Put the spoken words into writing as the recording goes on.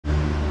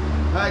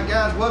Alright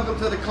guys, welcome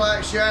to the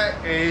Clack Shack,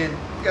 and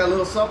got a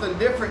little something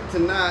different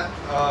tonight.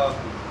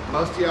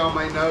 Most of y'all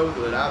may know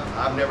that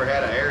I've never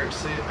had an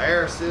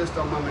air assist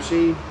on my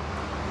machine,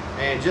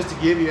 and just to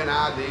give you an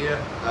idea,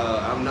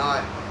 I'm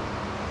not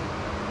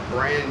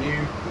brand new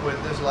with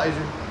this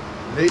laser.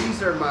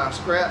 These are my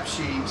scrap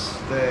sheets.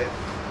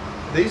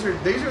 These are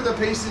the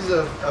pieces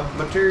of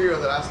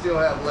material that I still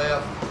have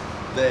left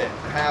that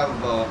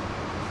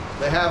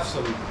have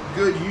some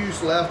good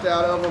use left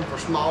out of them for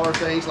smaller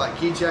things like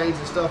keychains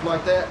and stuff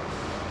like that.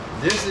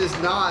 This is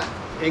not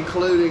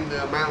including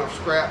the amount of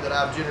scrap that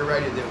I've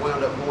generated that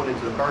wound up going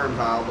into the burn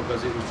pile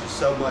because it was just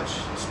so much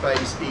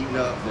space eaten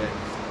up that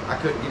I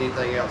couldn't get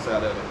anything else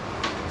out of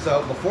it.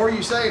 So before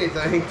you say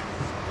anything,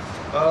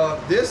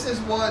 this is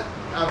what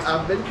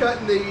I've been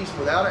cutting these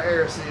without an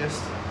air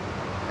assist,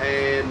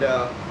 and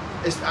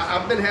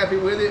I've been happy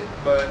with it,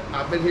 but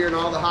I've been hearing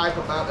all the hype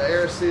about the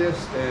air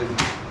assist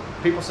and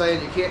people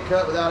saying you can't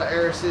cut without an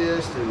air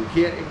assist and you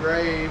can't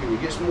engrave and you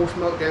get some more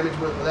smoke damage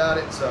without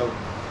it. So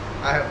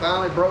I have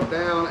finally broke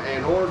down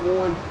and ordered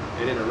one,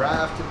 and it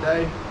arrived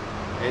today.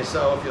 And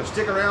so if you'll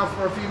stick around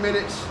for a few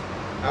minutes,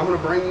 I'm going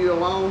to bring you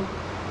along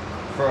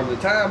from the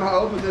time I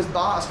open this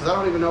box, because I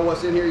don't even know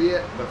what's in here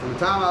yet, but from the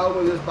time I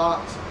open this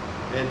box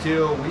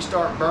until we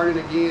start burning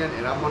again,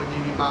 and I'm going to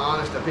give you my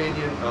honest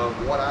opinion of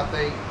what I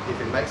think, if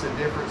it makes a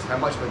difference, how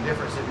much of a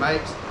difference it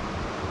makes.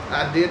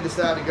 I did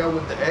decide to go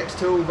with the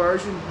XTool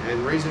version,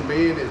 and the reason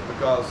being is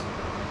because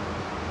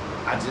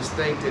I just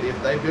think that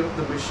if they built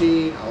the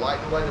machine, I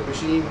like the way the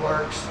machine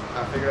works.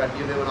 I figured I'd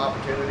give them an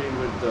opportunity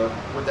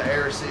with the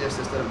air assist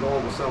instead of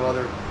going with some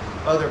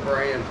other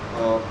brand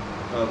of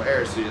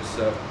air assist.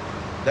 So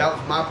that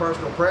was my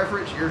personal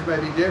preference. Yours may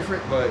be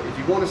different, but if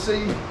you want to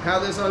see how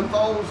this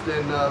unfolds,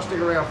 then stick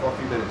around for a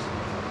few minutes.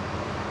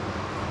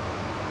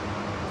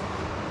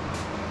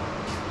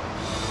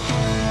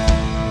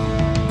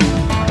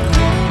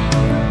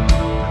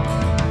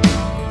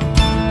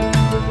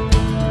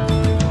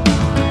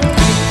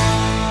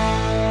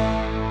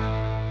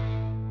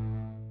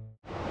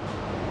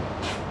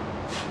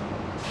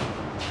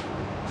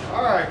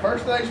 Alright,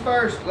 first things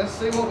first, let's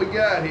see what we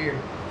got here.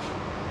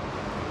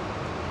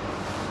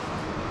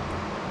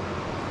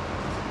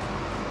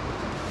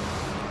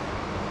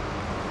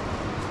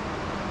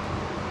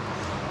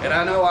 And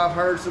I know I've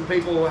heard some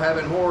people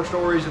having horror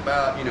stories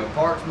about, you know,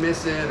 parts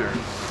missing or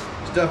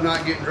stuff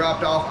not getting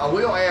dropped off. I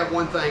will add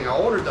one thing. I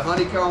ordered the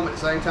honeycomb at the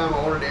same time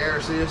I ordered the air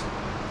assist.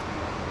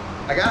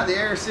 I got the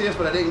air assist,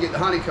 but I didn't get the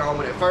honeycomb,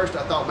 and at first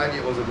I thought maybe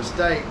it was a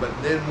mistake, but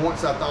then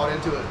once I thought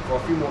into it for a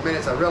few more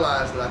minutes, I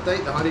realized that I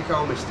think the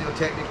honeycomb is still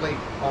technically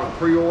on a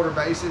pre-order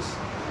basis,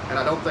 and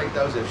I don't think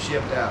those have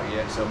shipped out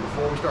yet. So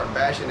before we start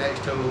bashing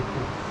XTool,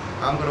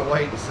 I'm going to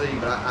wait and see,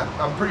 but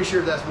I'm pretty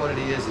sure that's what it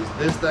is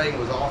this thing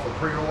was off of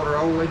pre-order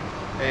only,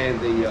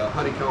 and the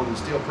honeycomb is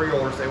still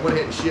pre-order, so they went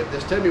ahead and shipped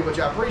this to me, which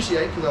I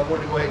appreciate because I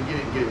wanted to go ahead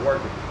and get it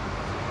working.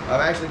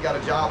 I've actually got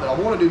a job that I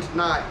want to do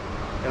tonight,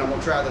 and I'm going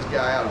to try this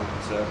guy out on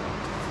it. So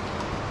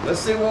let's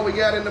see what we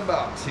got in the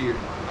box here.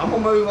 I'm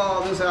going to move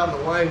all this out of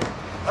the way.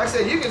 Like I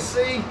said, you can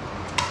see,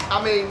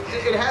 I mean,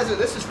 it has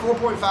this is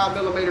 4.5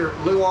 millimeter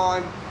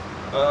Luan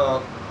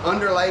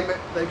underlayment,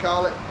 they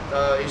call it.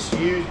 It's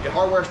used,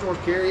 hardware stores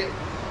carry it.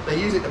 They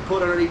use it to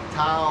put underneath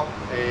tile,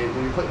 and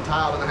when you're putting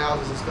tile in the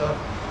houses and stuff.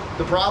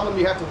 The problem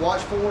you have to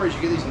watch for is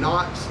you get these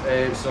knots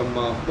and some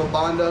little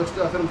Bondo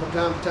stuff in them from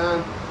time to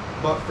time.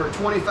 But for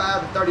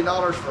 $25 to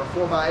 $30 for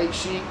a 4x8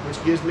 sheet,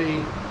 which gives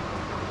me,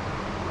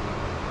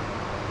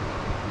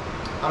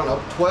 I don't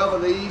know, 12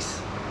 of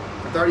these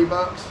for 30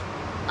 bucks.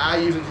 I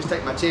usually just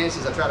take my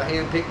chances. I try to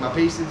hand pick my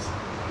pieces,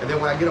 and then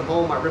when I get them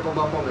home, I rip them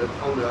up on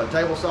the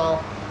table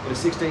saw in a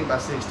 16 by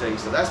 16.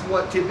 So that's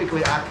what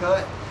typically I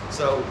cut.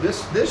 So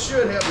this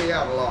should help me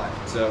out a lot.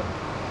 So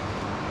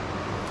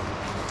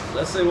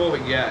let's see what we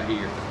got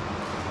here.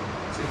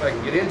 See if I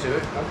can get into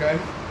it. Okay,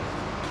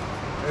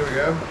 there we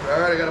go. All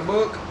right, I got a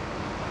book.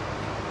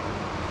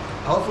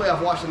 Hopefully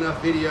I've watched enough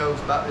videos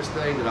about this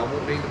thing that I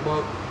won't need the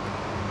book.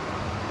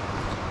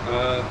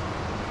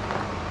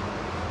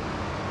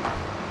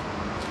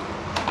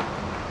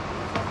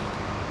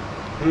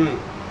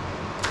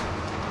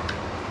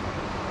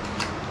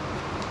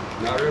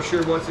 Not real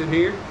sure what's in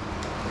here.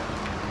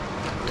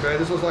 Okay,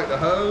 this looks like the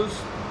hose.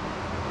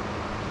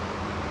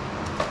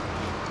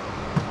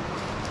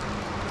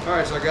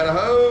 Alright, so I got a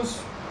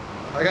hose.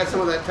 I got some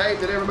of that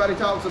tape that everybody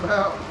talks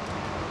about.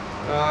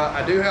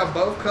 I do have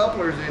both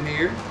couplers in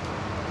here.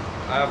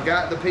 I've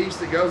got the piece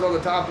that goes on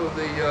the top of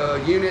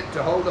the unit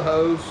to hold the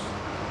hose.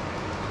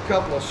 A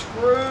couple of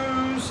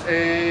screws,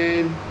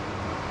 and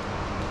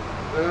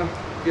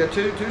yeah,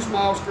 two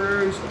small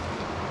screws,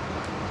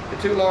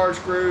 and 2 large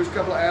screws, a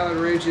couple of Allen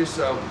wrenches.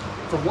 So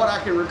from what I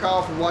can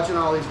recall from watching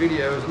all these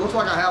videos, it looks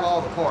like I have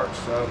all the parts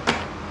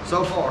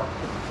so far.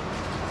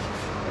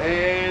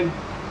 And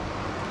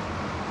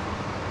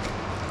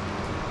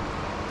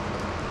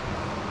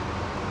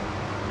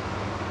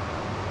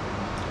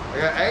I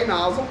got a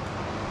nozzle.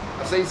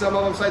 I've seen some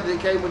of them say that it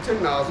came with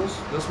 2 nozzles.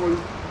 This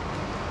one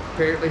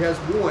apparently has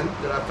 1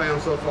 that I've found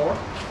so far,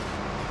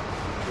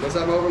 unless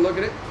I'm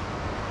overlooking it.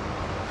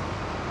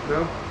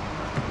 know.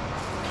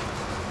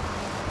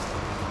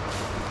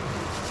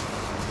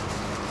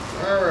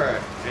 All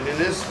right, and then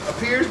this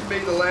appears to be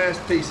the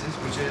last pieces,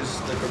 which is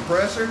the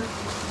compressor.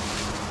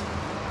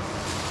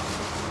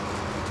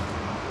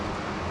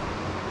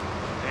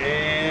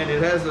 And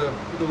it has the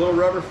little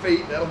rubber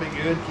feet. That'll be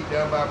good, keep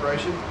down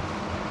vibration.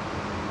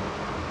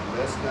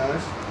 That's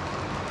nice.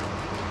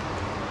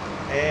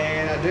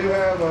 And I do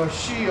have a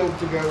shield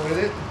to go with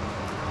it,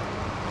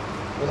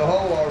 with a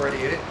hole already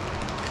in it.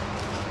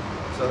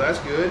 So that's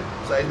good.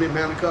 Saves me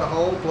having to cut a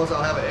hole, plus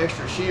I'll have an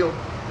extra shield.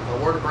 If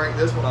I were to break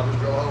this one, I'll just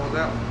drill a hole in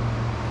that one.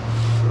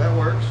 So that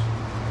works.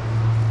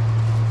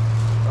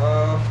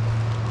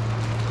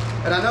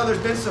 And I know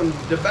there's been some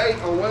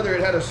debate on whether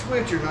it had a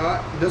switch or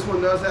not. This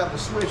one does have the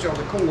switch on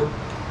the cord,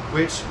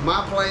 which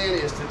my plan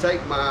is to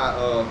take my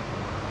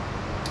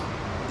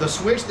the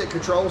switch that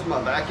controls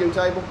my vacuum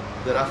table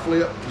that I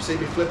flip. You see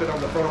me flip it on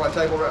the front of my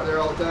table right there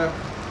all the time.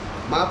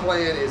 My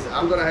plan is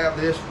I'm going to have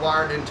this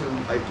wired into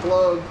a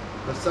plug.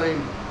 The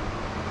same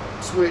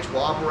switch will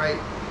operate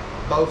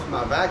both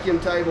my vacuum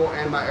table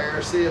and my air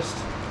assist.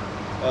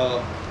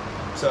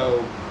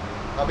 So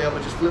I'll be able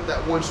to just flip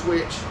that one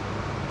switch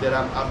that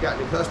I've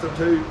gotten accustomed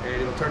to,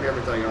 and it'll turn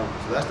everything on.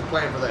 So that's the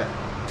plan for that.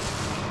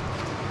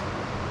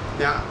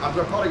 Now, I'm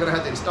probably going to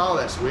have to install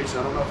that switch, and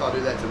I don't know if I'll do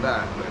that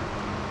tonight,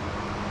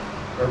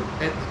 or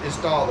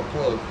install the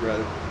plug,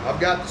 rather.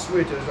 I've got the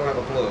switch, I just don't have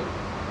a plug.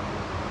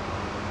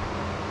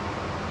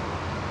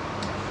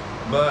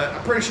 But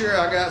I'm pretty sure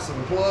I got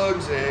some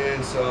plugs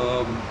and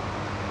some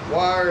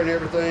wire and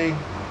everything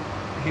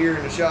here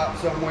in the shop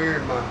somewhere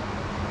in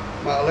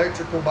my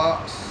electrical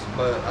box,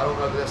 but I don't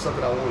know if that's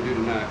something I want to do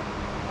tonight.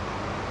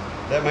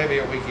 That may be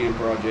a weekend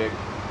project.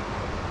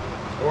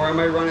 Or I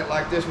may run it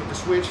like this with the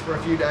switch for a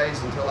few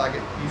days until I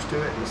get used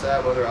to it and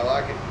decide whether I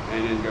like it,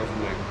 and then go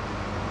from there.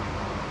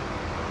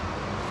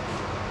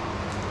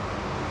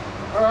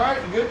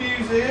 Alright, the good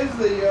news is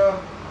the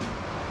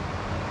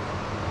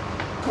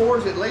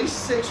cord's at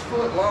least 6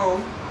 foot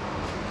long,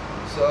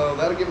 so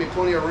that'll give me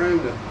plenty of room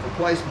for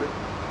placement.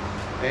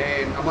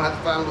 And I'm going to have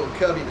to find a little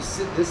cubby to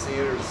sit this in,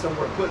 or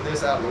somewhere to put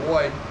this out of the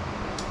way.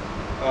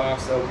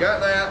 So we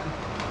got that.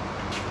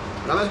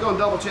 And I'm just going to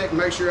double check and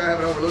make sure I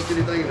haven't overlooked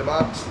anything in the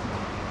box.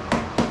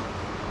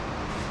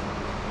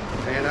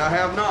 And I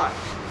have not.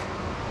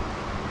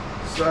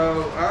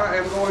 So I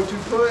am going to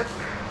put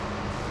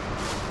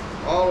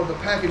all of the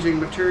packaging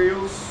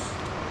materials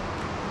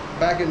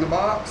back in the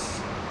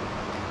box.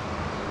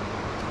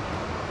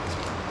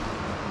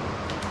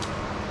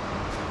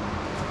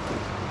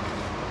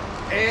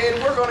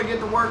 And we're going to get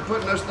to work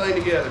putting this thing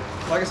together.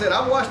 Like I said,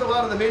 I've watched a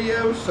lot of the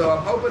videos, so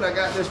I'm hoping I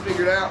got this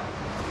figured out.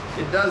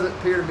 It doesn't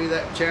appear to be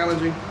that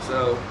challenging,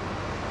 so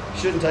it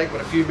shouldn't take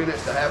but a few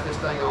minutes to have this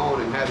thing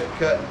on and have it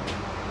cut.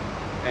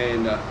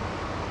 And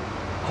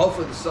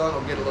hopefully the sun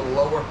will get a little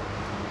lower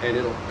and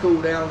it'll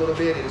cool down a little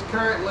bit. It is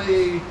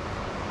currently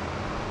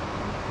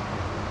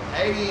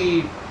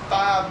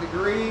 85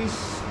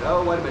 degrees.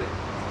 No, wait a minute.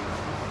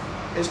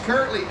 It's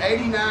currently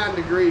 89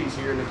 degrees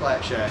here in the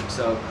clack shack.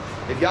 So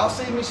if y'all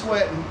see me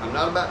sweating, I'm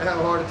not about to have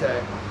a heart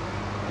attack.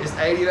 It's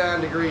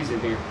 89 degrees in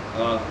here.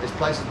 This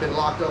place has been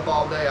locked up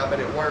all day. I've been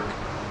at work,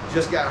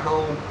 just got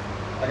home.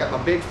 I got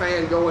my big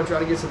fan going,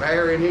 trying to get some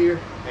air in here,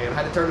 and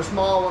I had to turn the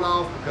small one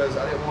off because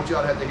I didn't want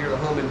y'all to have to hear the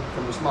humming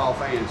from the small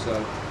fan. So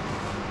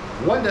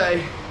one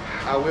day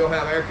I will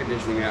have air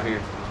conditioning out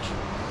here.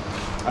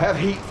 I have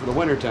heat for the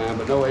winter time,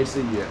 but no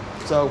AC yet.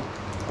 So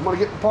I'm gonna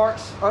get the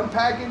parts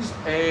unpackaged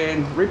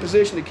and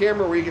reposition the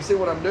camera where you can see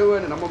what I'm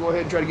doing, and I'm gonna go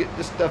ahead and try to get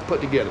this stuff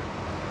put together.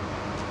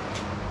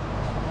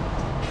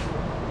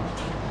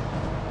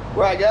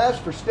 Right, guys,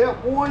 for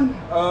step one,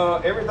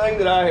 everything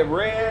that I have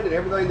read and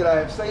everything that I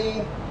have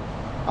seen,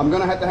 I'm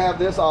gonna have to have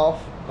this off.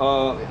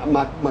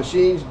 My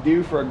machine's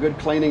due for a good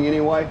cleaning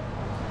anyway.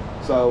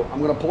 So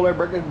I'm gonna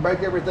break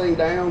everything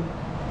down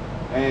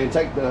and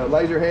take the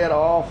laser head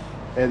off,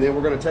 and then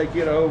we're gonna take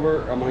it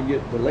over. I'm gonna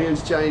get the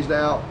lens changed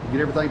out,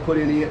 get everything put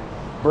in it,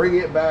 bring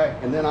it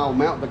back, and then I'll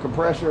mount the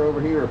compressor over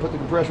here, or put the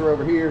compressor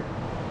over here,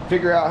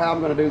 figure out how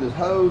I'm gonna do this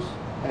hose,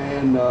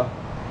 and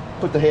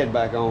put the head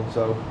back on.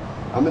 So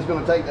I'm just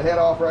gonna take the head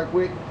off right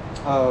quick,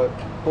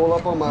 pull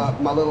up on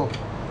my little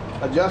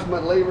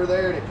adjustment lever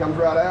there, and it comes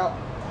right out.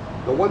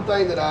 The one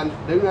thing that I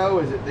do know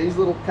is that these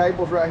little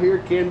cables right here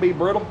can be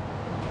brittle.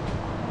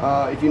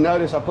 If you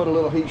notice, I put a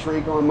little heat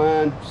shrink on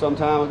mine some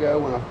time ago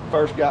when I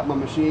first got my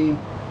machine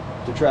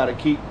to try to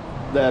keep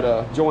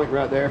that joint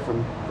right there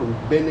from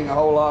bending a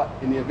whole lot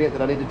in the event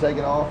that I need to take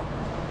it off.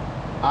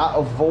 I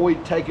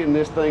avoid taking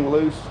this thing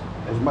loose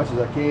as much as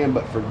I can,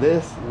 but for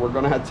this, we're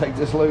gonna have to take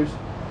this loose.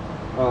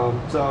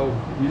 So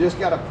you just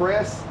gotta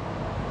press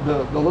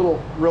the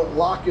little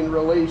lock and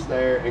release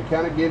there and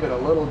kind of give it a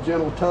little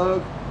gentle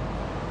tug.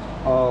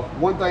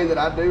 One thing that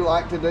I do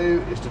like to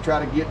do is to try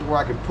to get to where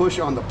I can push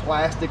on the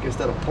plastic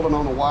instead of pulling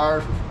on the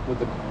wires with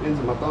the ends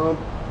of my thumb,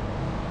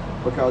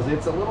 because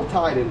it's a little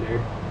tight in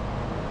there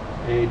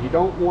and you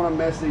don't want to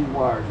mess these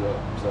wires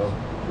up. So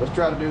let's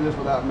try to do this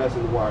without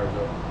messing the wires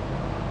up.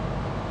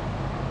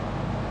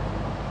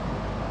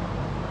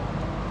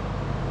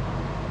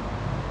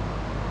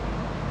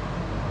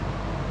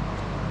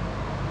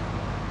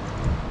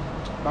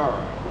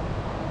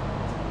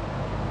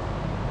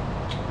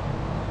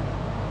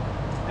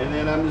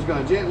 And then I'm just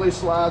going to gently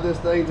slide this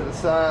thing to the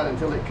side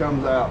until it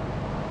comes out.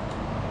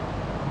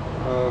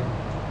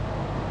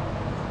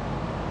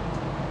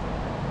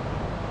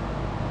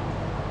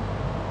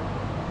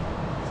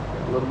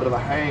 A little bit of a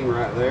hang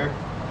right there.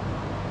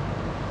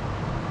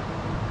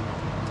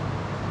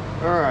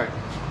 All right,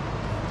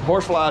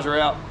 horseflies are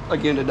out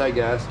again today,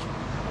 guys.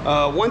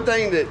 One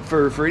thing that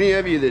for any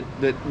of you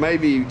that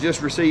maybe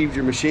just received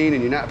your machine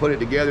and you're not put it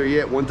together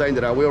yet, one thing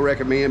that I will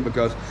recommend,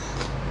 because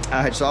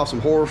I had saw some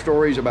horror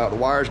stories about the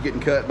wires getting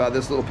cut by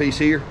this little piece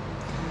here.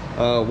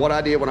 What I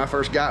did when I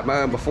first got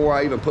mine, before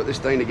I even put this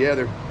thing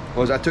together,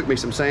 was I took me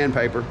some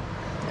sandpaper,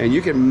 and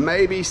you can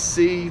maybe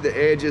see the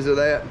edges of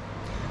that,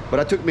 but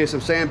I took me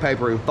some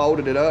sandpaper and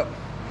folded it up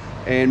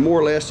and more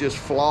or less just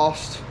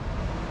flossed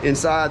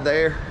inside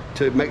there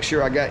to make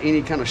sure I got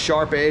any kind of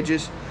sharp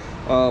edges,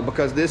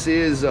 because this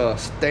is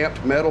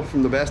stamped metal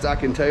from the best I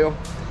can tell,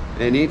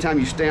 and anytime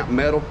you stamp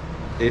metal,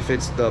 if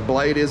it's the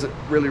blade isn't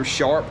really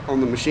sharp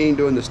on the machine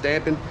doing the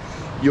stamping,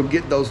 you'll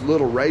get those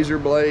little razor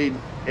blade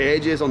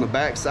edges on the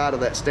back side of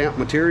that stamped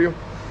material.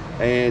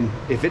 And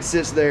if it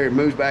sits there and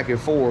moves back and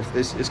forth,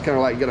 it's kind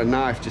of like you got a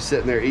knife just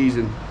sitting there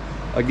easing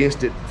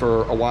against it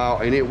for a while,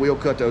 and it will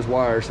cut those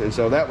wires. And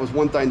so that was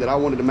one thing that I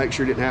wanted to make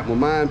sure didn't happen with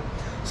mine.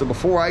 So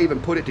before I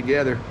even put it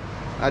together,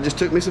 I just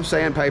took me some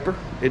sandpaper.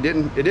 It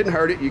didn't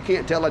hurt it. You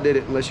can't tell I did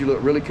it unless you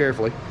look really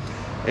carefully.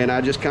 And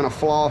I just kind of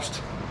flossed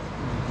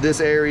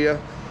this area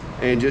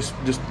and just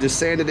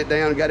sanded it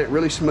down and got it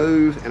really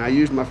smooth. And I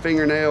used my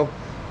fingernail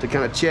to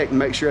kind of check and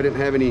make sure I didn't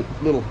have any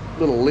little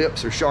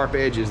lips or sharp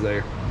edges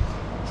there.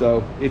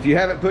 So if you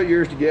haven't put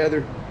yours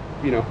together,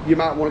 you know, you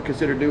might want to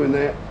consider doing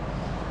that,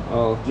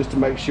 just to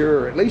make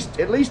sure, at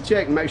least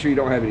check and make sure you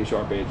don't have any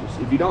sharp edges.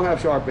 If you don't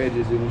have sharp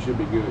edges, then you should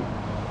be good.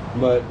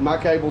 But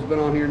my cable's been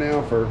on here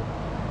now for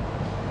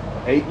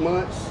 8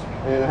 months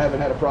and I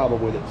haven't had a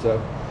problem with it. So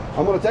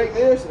I'm going to take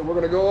this and we're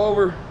going to go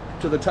over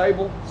to the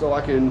table so I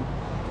can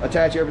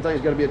attach everything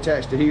that's going to be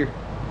attached to here.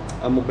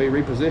 I'm going to be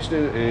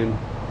repositioning, and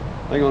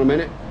hang on a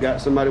minute,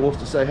 got somebody wants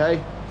to say hey.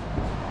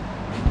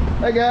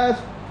 Hey guys,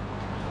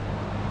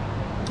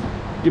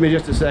 give me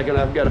just a second,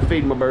 I've got to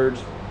feed my birds.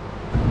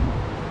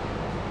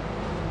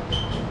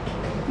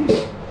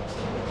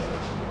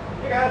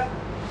 Hey guys.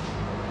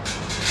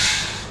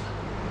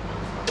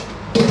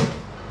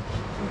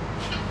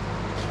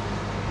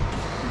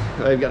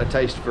 They've got a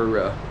taste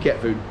for cat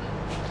food.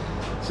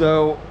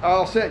 So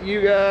I'll set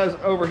you guys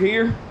over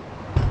here.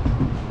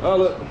 Oh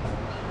look,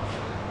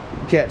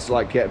 cats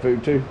like cat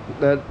food too.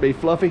 That'd be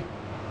Fluffy.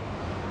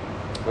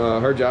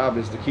 Her job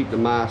is to keep the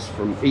mice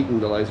from eating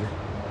the laser.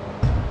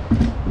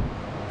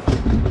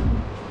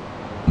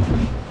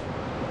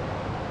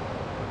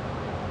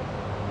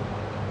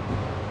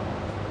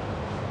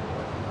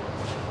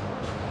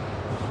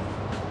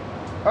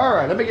 All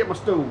right, let me get my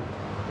stool.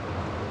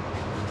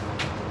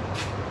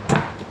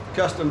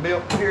 Custom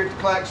built here at the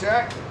Clack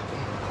Shack.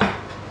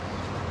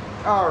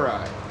 All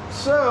right,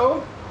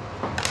 so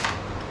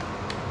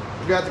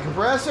we got the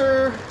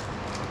compressor,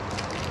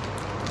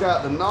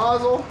 got the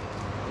nozzle,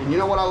 and you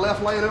know what I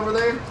left laying over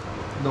there?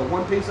 The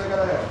one piece I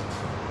gotta have.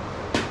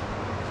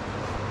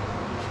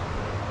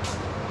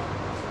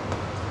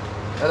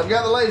 And I've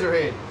got the laser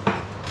head.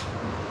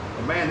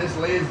 And man, this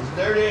lens is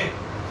dirty.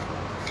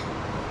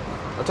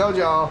 I told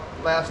y'all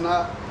last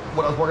night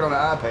when I was working on the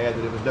iPad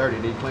that it was dirty,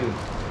 it needed cleaning.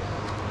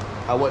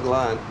 I wasn't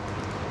lying.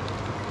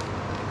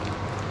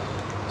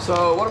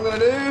 So what I'm gonna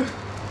do,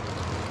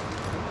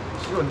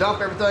 just gonna dump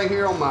everything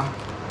here on my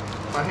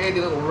handy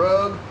little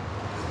rug.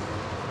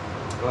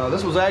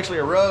 This was actually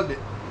a rug that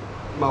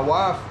my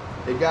wife,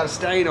 it got a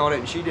stain on it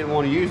and she didn't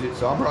want to use it,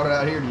 so I brought it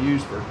out here to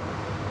use for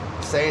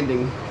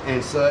sanding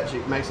and such.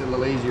 It makes it a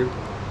little easier.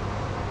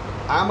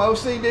 I'm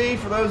OCD,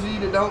 for those of you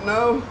that don't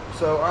know,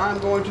 so I'm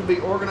going to be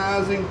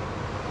organizing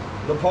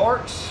the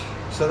parts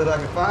so that I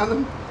can find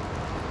them.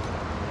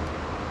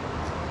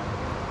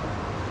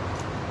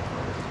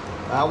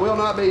 I will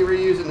not be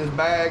reusing this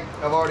bag.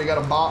 I've already got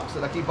a box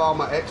that I keep all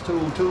my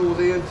XTool tools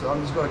in, so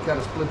I'm just going to kind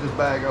of split this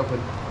bag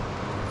open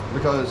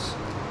because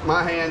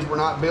my hands were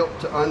not built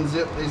to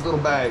unzip these little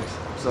bags,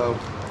 so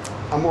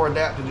I'm more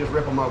adept to just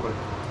rip them open.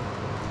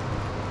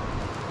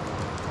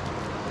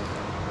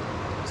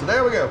 So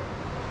there we go.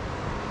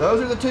 Those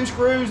are the 2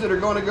 screws that are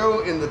going to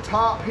go in the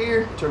top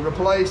here to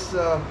replace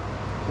the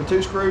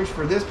 2 screws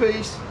for this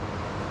piece.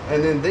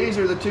 And then these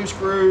are the 2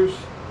 screws.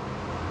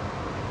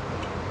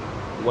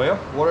 Well,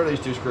 what are these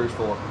 2 screws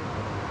for?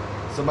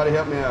 Somebody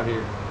help me out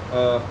here.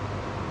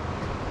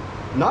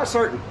 Not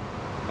certain.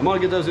 I'm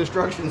going to get those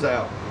instructions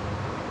out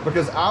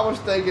because I was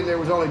thinking there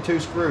was only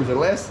 2 screws,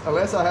 unless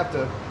I have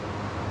to.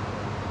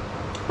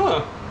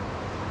 Huh.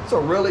 It's a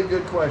really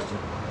good question.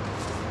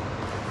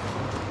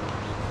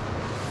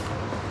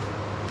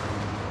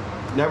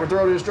 Never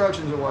throw the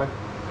instructions away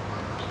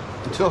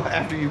until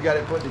after you've got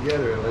it put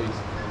together, at least.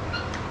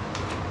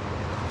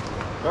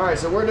 All right,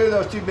 so we're doing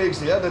those 2 big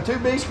screws. The 2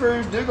 big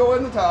screws do go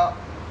in the top.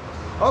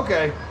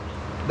 Okay,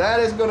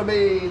 that is going to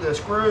be the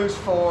screws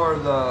for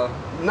the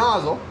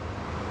nozzle.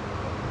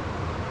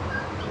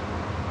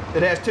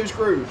 It has 2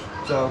 screws,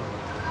 so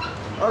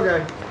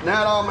Okay,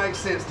 now it all makes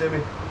sense to me.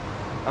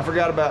 I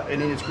forgot about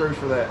needed screws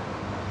for that.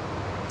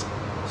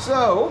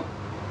 So,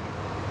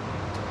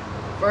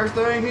 first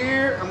thing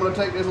here, I'm gonna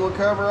take this little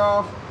cover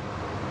off.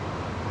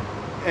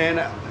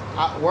 And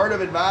word of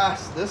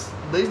advice,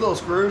 these little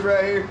screws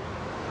right here,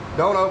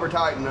 don't over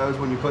tighten those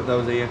when you put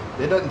those in.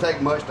 It doesn't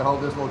take much to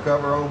hold this little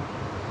cover on.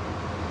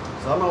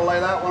 So I'm gonna lay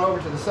that one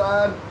over to the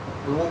side.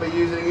 We won't be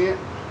using it.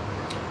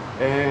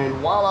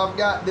 And while I've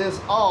got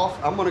this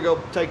off, I'm gonna go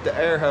take the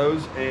air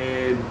hose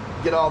and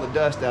get all the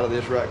dust out of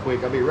this right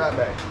quick. I'll be right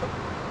back.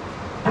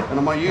 And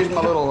I'm gonna use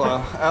my little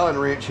Allen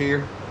wrench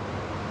here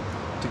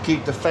to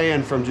keep the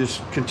fan from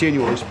just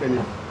continually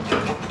spinning.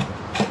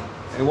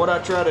 And what I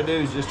try to do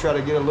is just try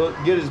to get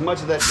as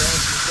much of that dust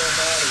and stuff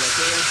out as I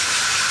can.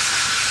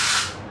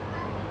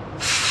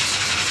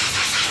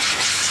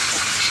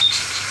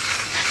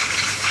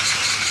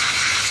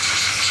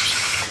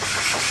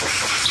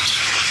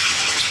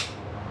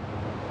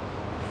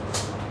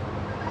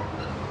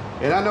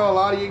 And I know a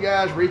lot of you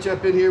guys reach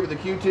up in here with a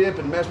Q-tip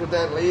and mess with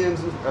that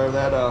lens or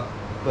that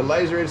the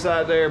laser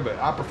inside there, but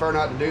I prefer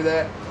not to do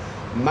that.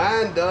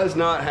 Mine does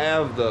not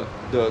have the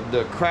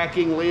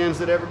cracking lens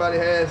that everybody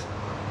has.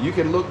 You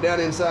can look down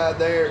inside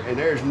there and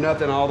there's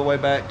nothing all the way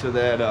back to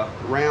that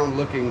round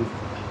looking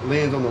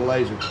lens on the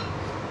laser.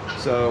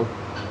 So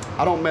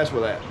I don't mess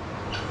with that.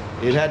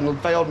 It hadn't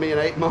failed me in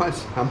 8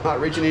 months. I'm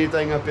not reaching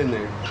anything up in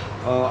there.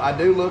 I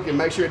do look and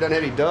make sure it doesn't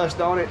have any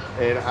dust on it,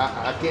 and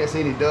I can't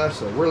see any dust,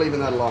 so we're leaving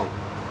that alone.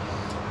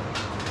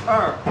 All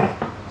right,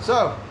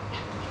 so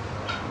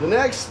the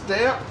next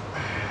step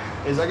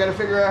is I gotta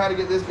figure out how to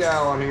get this guy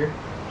on here.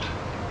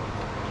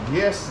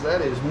 Yes, that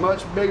is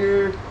much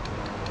bigger.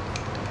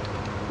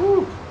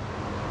 Whew.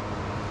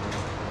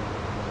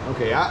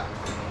 Okay,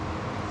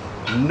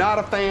 I'm not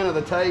a fan of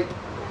the tape,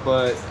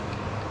 but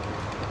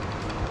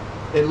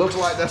it looks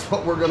like that's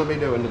what we're gonna be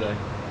doing today.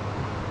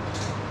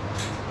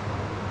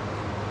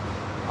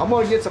 I'm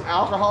gonna get some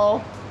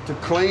alcohol to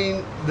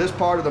clean this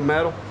part of the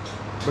metal,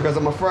 because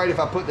I'm afraid if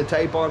I put the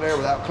tape on there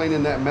without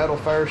cleaning that metal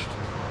first,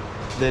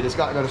 that it's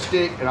not gonna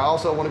stick. And I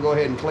also wanna go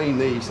ahead and clean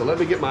these. So let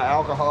me get my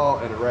alcohol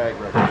and a rag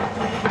right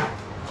here.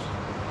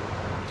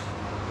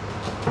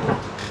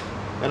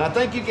 And I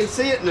think you can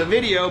see it in the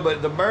video,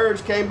 but the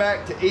birds came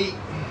back to eat.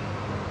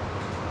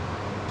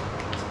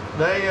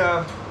 They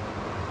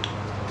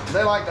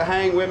like to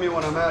hang with me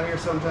when I'm out here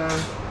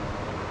sometimes.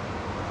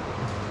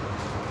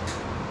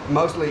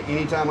 Mostly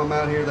anytime I'm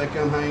out here, they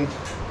come hang.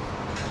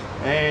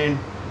 And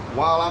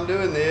while I'm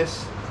doing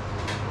this,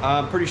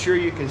 I'm pretty sure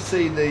you can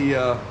see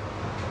the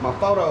my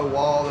photo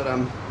wall that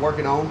I'm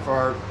working on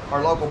for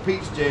our local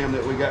peach jam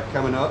that we got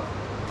coming up.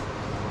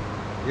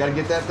 We got to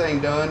get that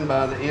thing done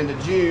by the end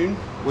of June,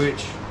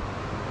 which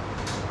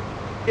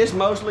is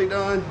mostly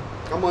done.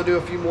 I'm going to do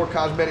a few more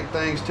cosmetic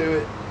things to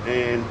it,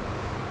 and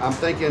I'm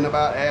thinking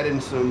about adding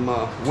some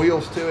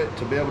wheels to it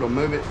to be able to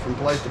move it from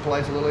place to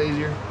place a little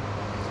easier.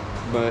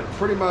 But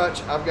pretty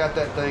much I've got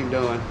that thing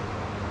done.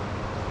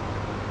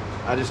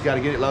 I just got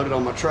to get it loaded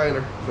on my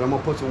trailer, but I'm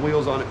going to put some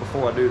wheels on it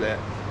before I do that.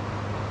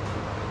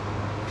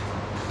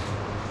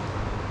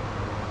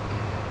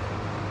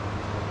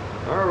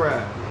 All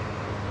right,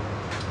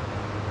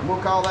 I'm going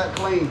to call that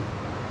clean.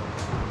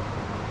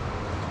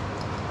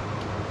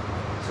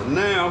 So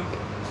now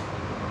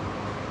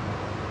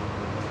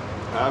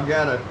I've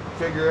got to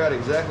figure out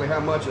exactly how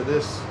much of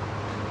this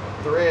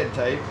thread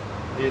tape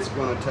it's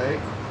going to take.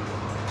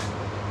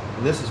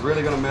 And this is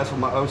really going to mess with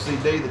my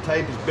OCD. The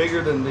tape is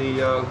bigger than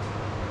the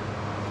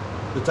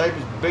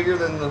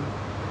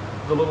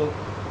little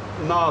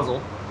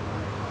nozzle.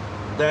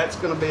 That's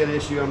going to be an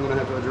issue I'm going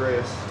to have to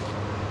address.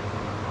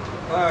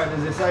 All right,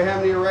 does it say how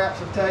many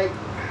wraps of tape?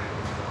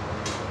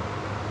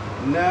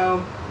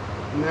 No,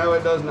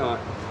 it does not.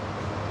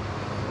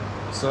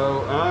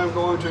 So I'm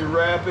going to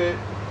wrap it.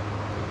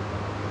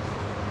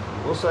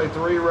 We'll say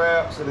 3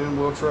 wraps and then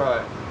we'll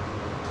try it.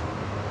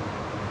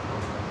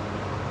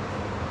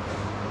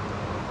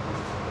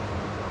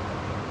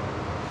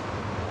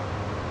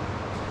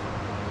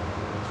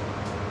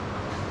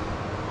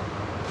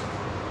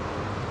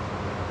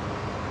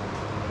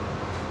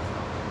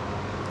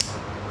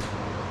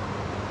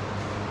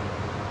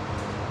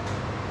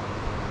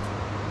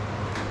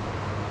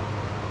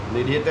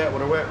 Need to hit that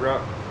with a wet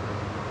rock.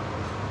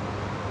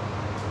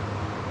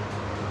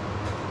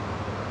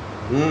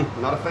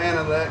 Not a fan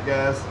of that,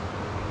 guys.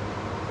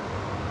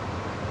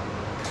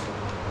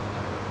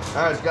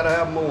 All right, it's got to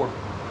have more.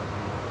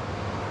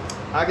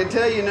 I can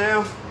tell you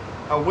now,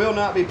 I will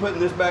not be putting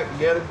this back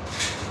together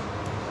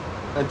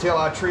until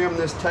I trim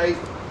this tape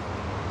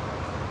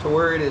to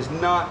where it is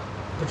not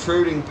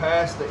protruding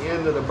past the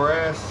end of the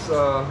brass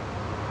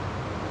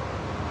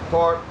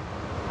part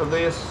of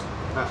this.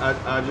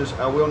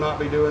 I will not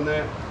be doing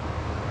that,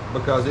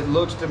 because it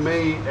looks to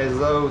me as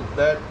though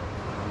that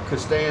could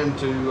stand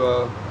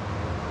to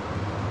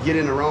get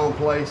in the wrong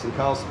place and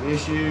cause some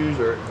issues,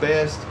 or at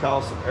best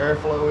cause some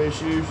airflow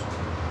issues.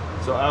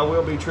 So I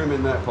will be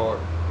trimming that part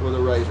with a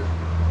razor.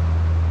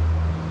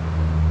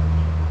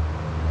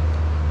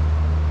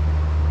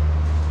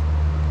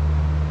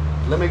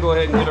 let me go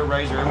ahead and get a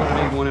razor. I'm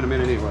gonna need one in a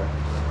minute anyway.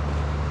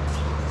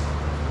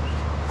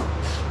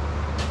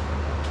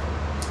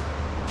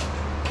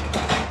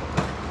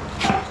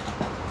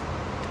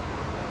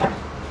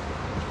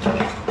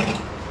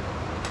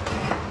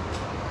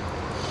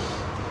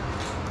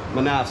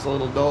 My knife's a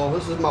little dull.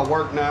 This is my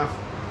work knife.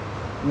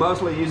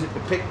 Mostly use it to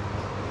pick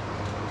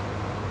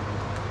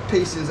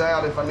pieces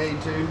out if I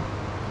need to.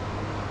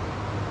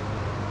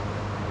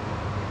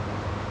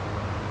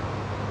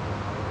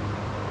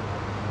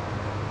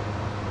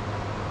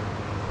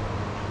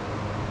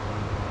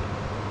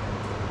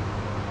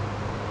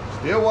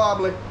 Still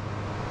wobbly.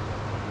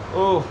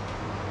 Oh,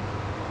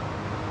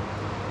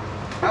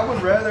 I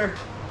would rather.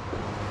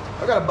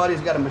 I got a buddy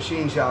who's got a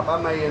machine shop.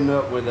 I may end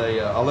up with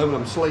a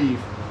aluminum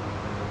sleeve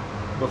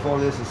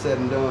before this is said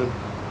and done.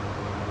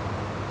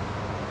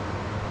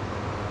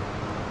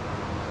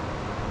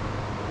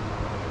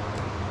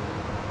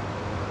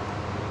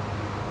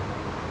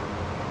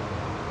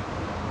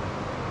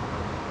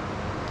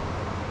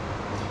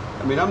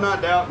 I mean, I'm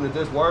not doubting that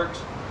this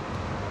works.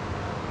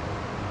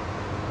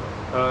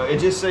 It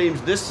just seems,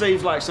 this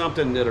seems like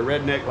something that a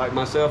redneck like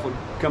myself would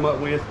come up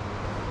with,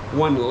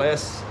 one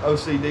less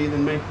OCD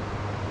than me.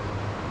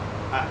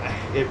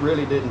 It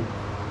really didn't.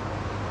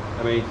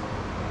 I mean,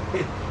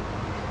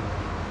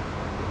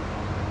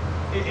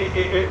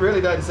 it really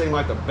doesn't seem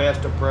like the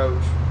best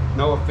approach.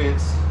 No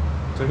offense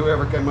to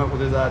whoever came up with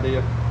this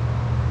idea.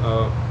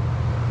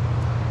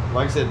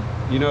 Like I said,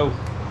 you know,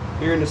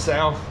 here in the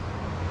South,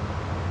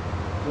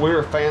 we're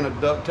a fan of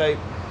duct tape,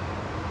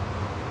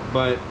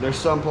 but there's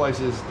some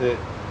places that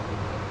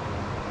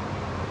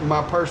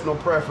my personal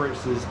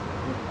preference is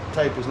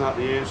tape is not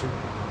the answer.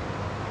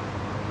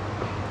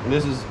 And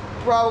this is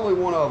probably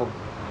one of them.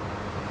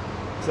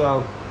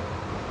 So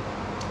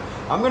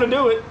I'm gonna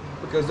do it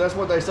because that's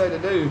what they say to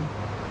do,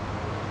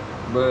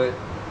 but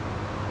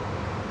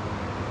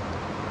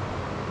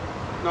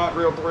not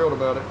real thrilled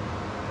about it.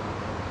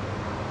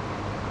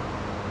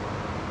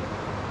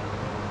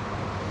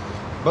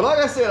 But like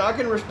I said, I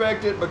can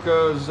respect it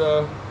because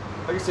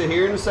like I said,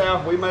 here in the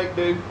South we make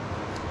do.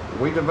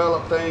 We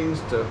develop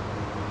things to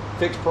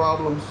fix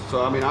problems.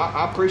 So I mean,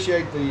 I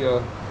appreciate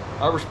the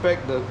I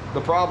respect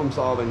the problem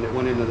solving that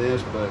went into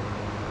this, but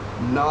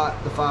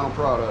not the final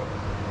product.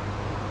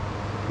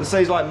 This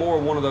seems like more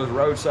one of those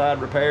roadside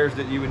repairs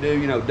that you would do,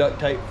 you know, duct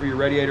tape for your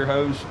radiator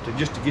hose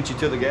just to get you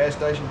to the gas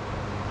station.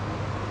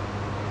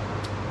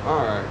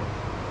 All right.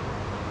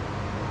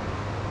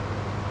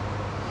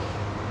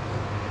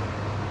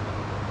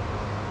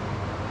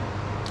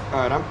 All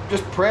right, I'm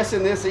just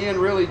pressing this in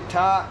really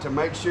tight to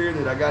make sure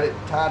that I got it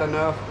tight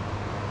enough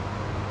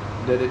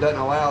that it doesn't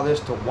allow this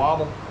to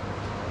wobble,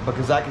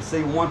 because I can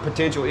see one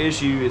potential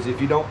issue is if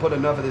you don't put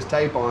enough of this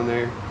tape on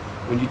there,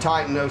 when you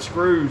tighten those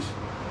screws,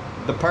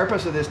 the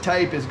purpose of this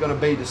tape is going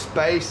to be to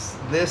space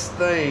this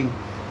thing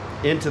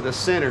into the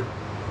center,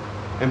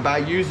 and by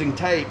using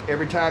tape,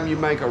 every time you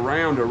make a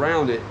round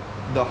around it,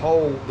 the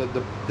hole,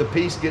 the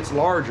piece gets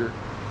larger.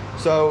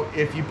 So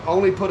if you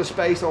only put a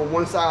space on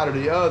one side or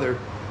the other,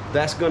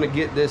 that's going to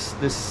get this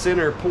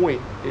center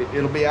point,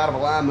 it'll be out of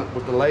alignment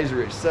with the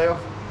laser itself,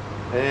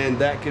 and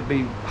that could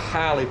be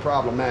highly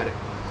problematic.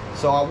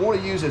 So I want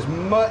to use as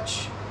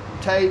much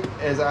tape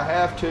as I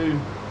have to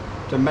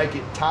make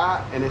it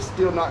tight, and it's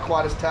still not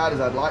quite as tight as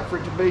I'd like for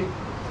it to be.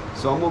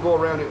 So I'm going to go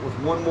around it with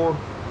one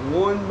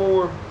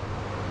more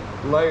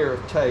layer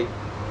of tape.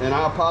 And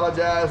I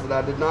apologize that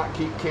I did not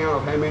keep count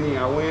of how many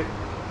I went,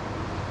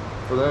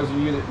 for those of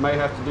you that may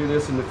have to do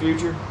this in the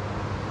future.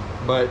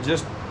 But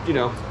just, you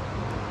know,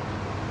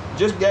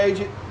 just gauge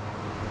it.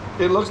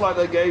 It looks like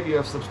they gave you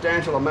a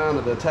substantial amount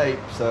of the tape,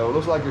 so it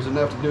looks like there's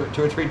enough to do it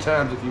 2 or 3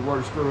 times if you were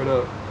to screw it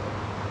up.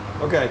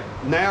 Okay,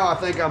 now I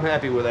think I'm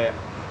happy with that.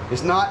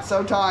 It's not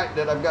so tight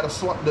that I've got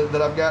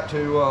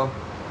to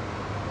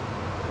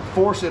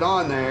force it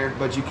on there,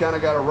 but you kind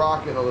of got to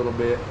rock it a little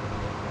bit.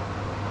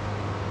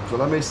 So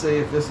let me see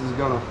if this is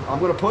gonna. I'm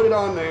gonna put it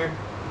on there,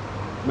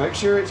 make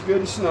sure it's good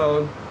and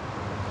snug,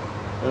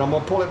 and I'm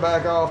gonna pull it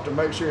back off to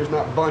make sure it's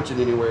not bunching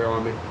anywhere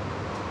on me.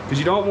 Because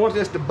you don't want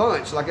this to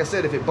bunch. Like I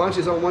said, if it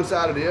bunches on one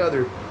side or the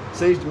other, it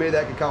seems to me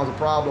that could cause a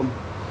problem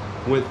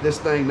with this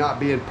thing not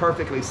being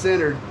perfectly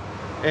centered.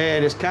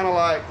 And it's kind of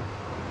like,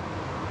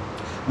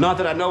 not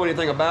that I know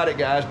anything about it,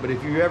 guys, but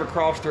if you ever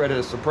cross-threaded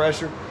a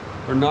suppressor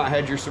or not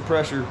had your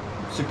suppressor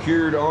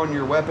secured on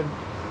your weapon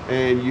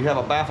and you have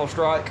a baffle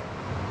strike,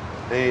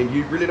 and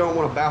you really don't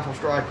want a baffle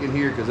strike in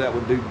here because that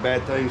would do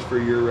bad things for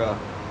your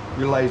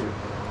laser.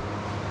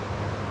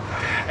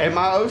 And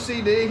my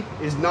OCD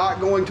is not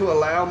going to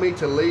allow me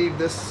to leave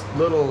this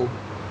little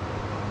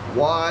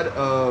wad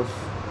of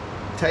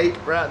tape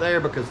right there,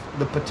 because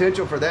the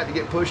potential for that to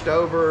get pushed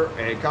over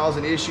and cause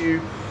an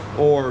issue,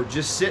 or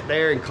just sit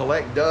there and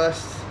collect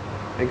dust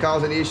and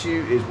cause an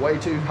issue, is way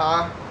too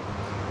high.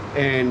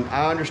 And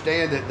I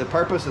understand that the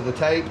purpose of the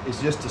tape is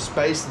just to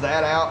space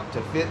that out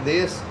to fit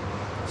this.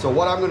 So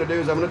what I'm going to do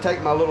is I'm going to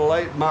take my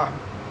my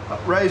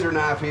razor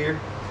knife here,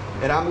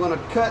 and I'm going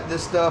to cut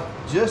this stuff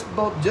just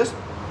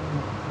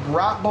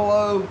right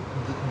below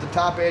the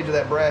top edge of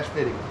that brass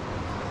fitting.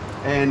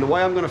 And the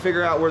way I'm going to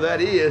figure out where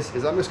that is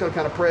I'm just going to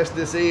kind of press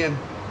this in,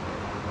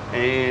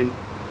 and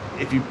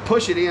if you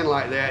push it in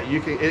like that,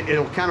 you can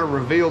it'll kind of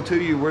reveal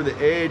to you where the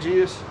edge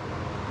is.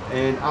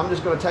 And I'm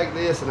just going to take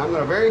this, and I'm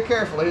going to very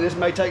carefully, this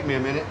may take me a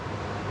minute,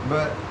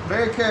 but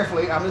very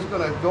carefully I'm just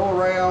going to go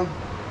around,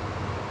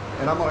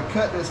 and I'm going to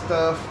cut this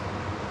stuff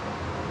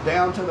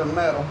down to the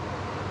metal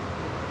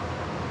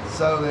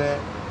so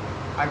that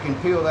I can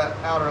peel that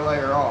outer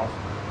layer off.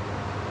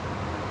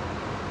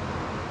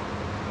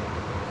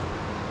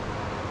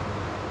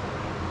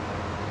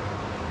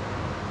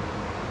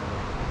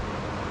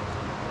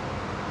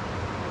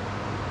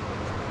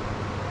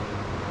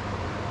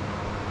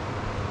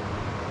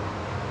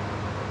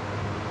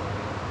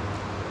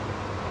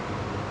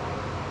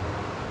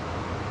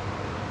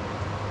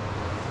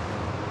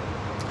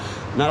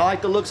 Now I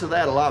like the looks of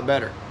that a lot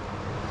better.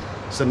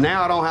 So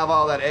now I don't have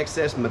all that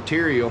excess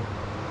material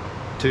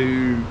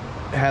to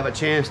have a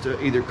chance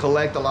to either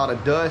collect a lot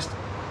of dust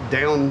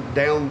down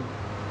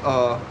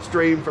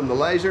stream from the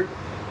laser,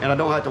 and I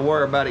don't have to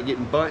worry about it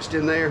getting bunched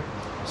in there.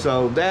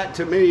 So that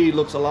to me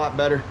looks a lot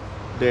better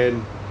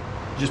than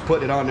just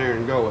putting it on there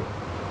and going.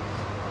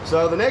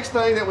 So the next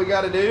thing that we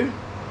got to do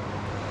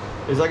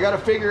is I got to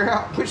figure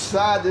out which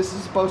side this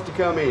is supposed to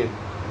come in.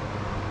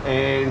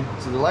 And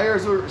so the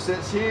layers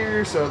sits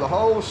here, so the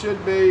hole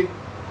should be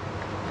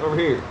over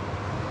here.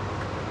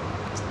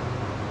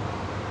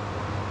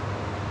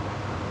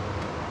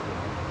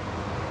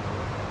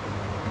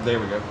 There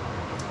we go.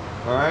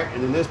 All right,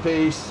 and then this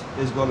piece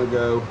is going to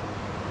go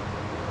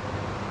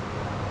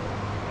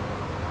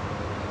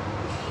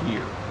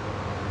here.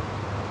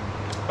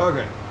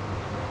 Okay.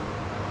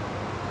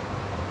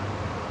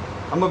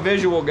 I'm a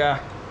visual guy.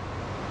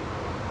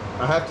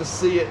 I have to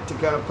see it to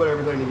kind of put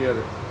everything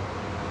together.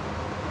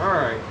 All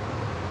right.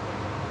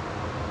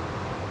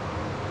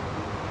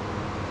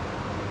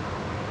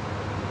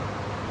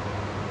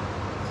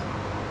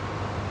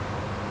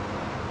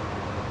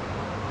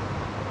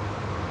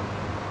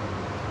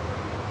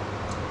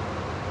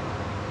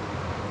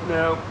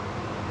 No.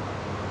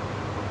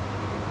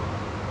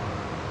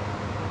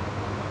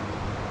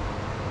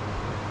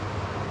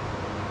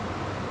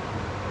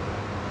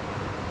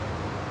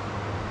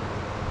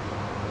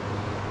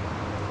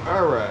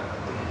 All right.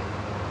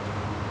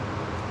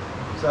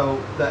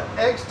 So the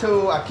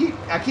XTool, I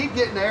keep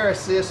getting the air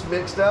assist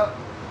mixed up.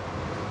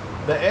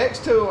 The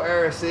XTool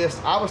air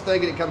assist, I was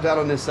thinking it comes out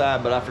on this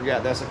side, but I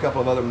forgot that's a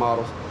couple of other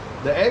models.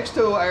 The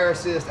XTool air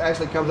assist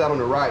actually comes out on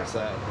the right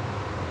side.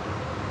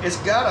 It's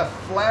got a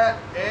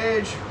flat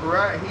edge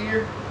right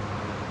here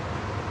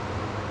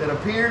that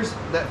appears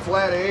that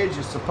flat edge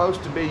is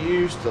supposed to be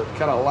used to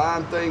kind of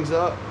line things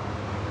up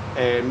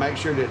and make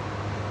sure that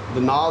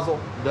the nozzle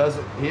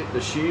doesn't hit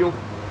the shield.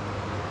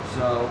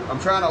 So I'm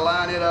trying to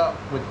line it up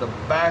with the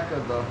back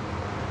of the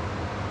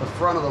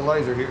front of the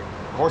laser here.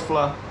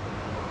 Horsefly.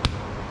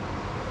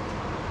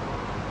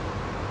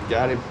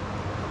 Got him.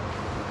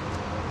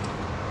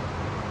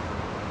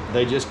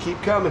 They just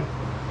keep coming.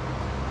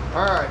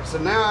 All right, so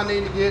now I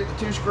need to get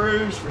the 2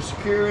 screws for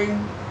securing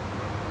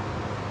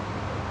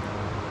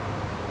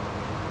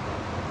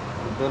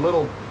the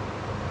little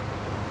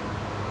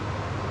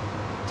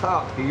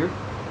top here.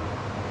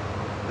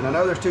 And I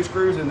know there's 2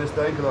 screws in this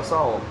thing because I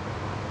saw them.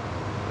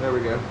 There we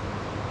go.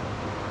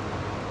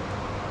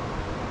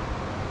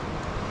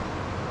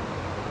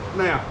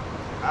 Now,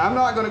 I'm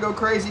not going to go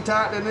crazy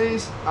tightening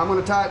these. I'm going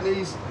to tighten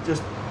these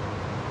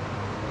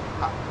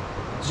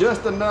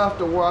just enough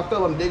to where I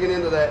feel I'm digging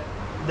into that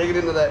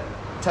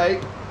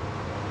tape.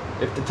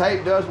 If the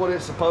tape does what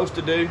it's supposed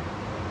to do,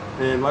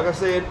 and like I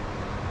said,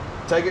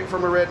 take it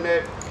from a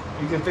redneck,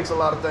 you can fix a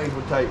lot of things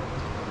with tape.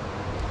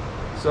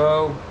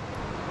 So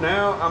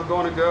now I'm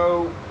going to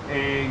go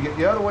and get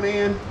the other one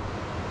in.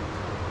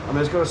 I'm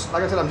just going to,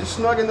 like I said, I'm just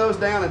snugging those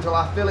down until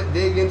I feel it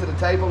dig into the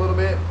tape a little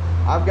bit.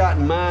 I've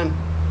gotten mine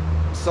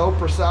so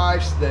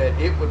precise that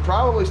it would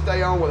probably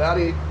stay on without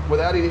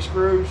any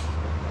screws.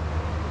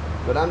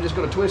 But I'm just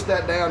going to twist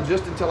that down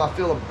just until I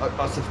feel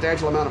a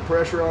substantial amount of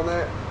pressure on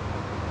that.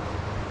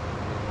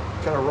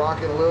 Kind of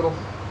rock it a little.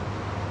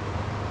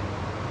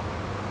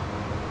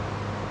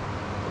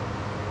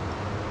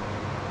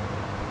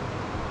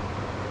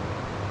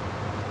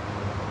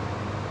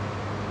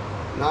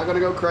 Not going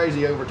to go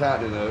crazy over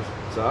tightening those.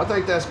 So I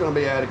think that's going to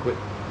be adequate.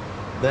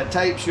 That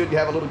tape should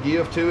have a little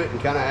give to it and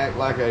kind of act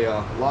like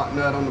a lock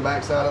nut on the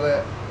back side of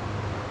that.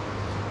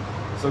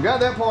 So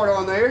got that part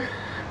on there,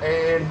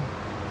 and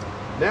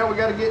now we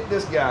got to get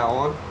this guy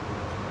on.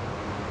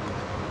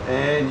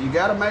 And you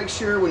got to make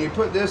sure when you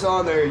put this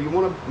on there, you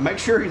want to make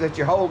sure that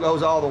your hole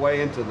goes all the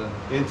way into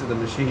the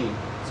machine.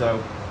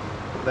 So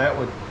that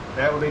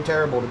would be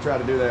terrible to try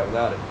to do that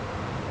without it.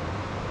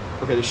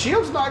 Okay, the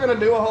shield's not going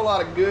to do a whole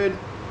lot of good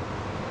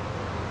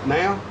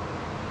now.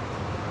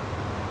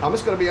 I'm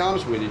just going to be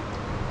honest with you.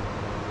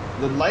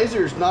 The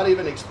laser's not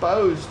even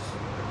exposed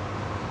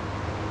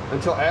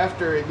until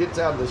after it gets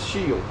out of the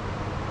shield.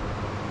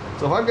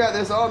 So if I've got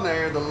this on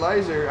there, the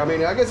laser, I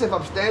mean, I guess if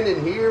I'm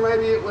standing here,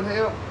 maybe it would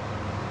help.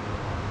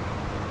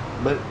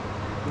 But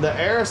the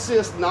air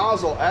assist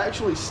nozzle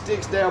actually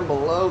sticks down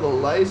below the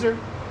laser.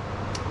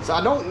 So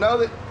I don't know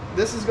that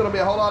this is going to be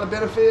a whole lot of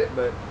benefit,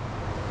 but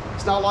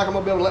it's not like I'm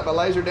going to be able to let my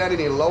laser down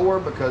any lower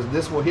because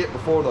this will hit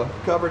before the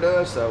cover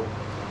does. So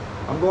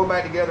I'm going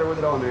back together with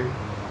it on there.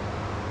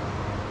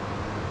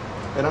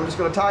 And I'm just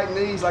going to tighten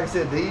these. Like I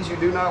said, these you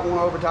do not want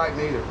to over tighten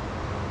either.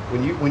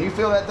 When you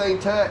feel that thing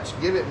touch,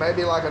 give it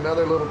maybe like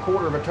another little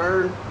quarter of a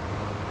turn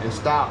and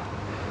stop.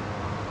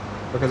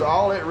 Because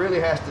all it really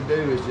has to do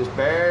is just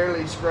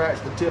barely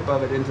scratch the tip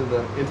of it into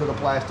the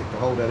plastic to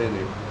hold that in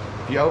there.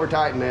 If you over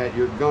tighten that,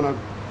 you're gonna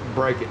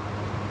break it.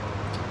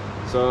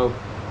 So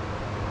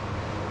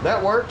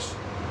that works.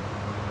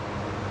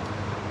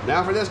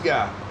 Now for this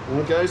guy.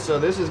 Okay, so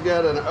this has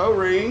got an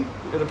O-ring,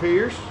 it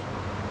appears.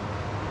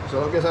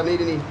 So I guess I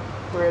need any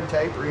thread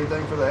tape or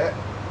anything for that.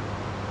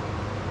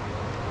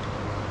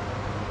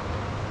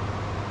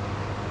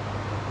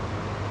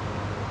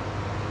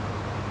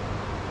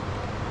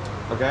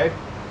 Okay.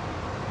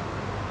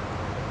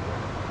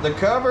 The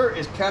cover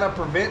is kind of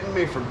preventing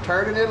me from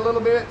turning it a little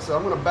bit, so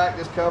I'm going to back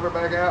this cover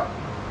back out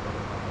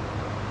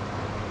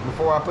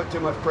before I put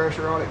too much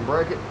pressure on it and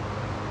break it.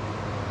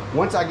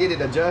 Once I get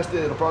it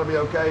adjusted, it'll probably be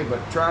okay, but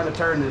trying to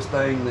turn this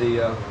thing,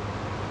 the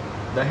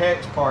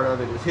hex part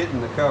of it is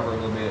hitting the cover a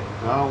little bit.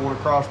 I don't want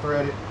to cross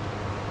thread it,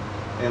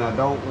 and I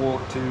don't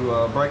want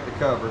to break the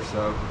cover,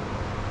 so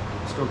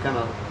I'm still kind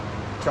of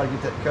try to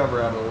get that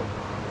cover out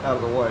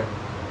of the way.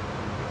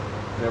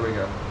 There we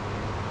go.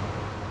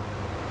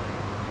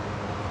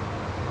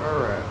 All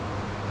right.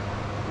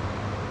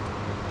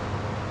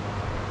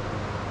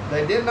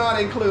 They did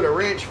not include a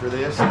wrench for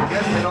this. I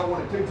guess they don't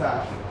want it too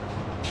tight.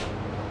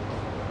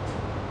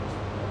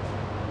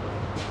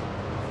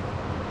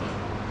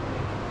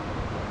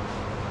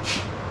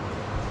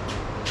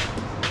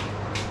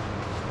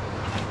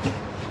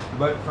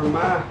 But from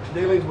my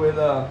dealings with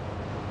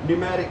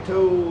pneumatic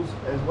tools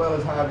as well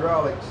as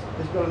hydraulics,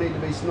 it's going to need to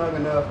be snug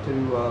enough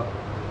to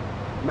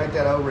make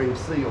that O-ring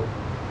seal,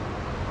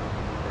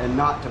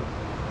 and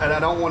I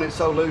don't want it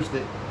so loose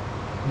that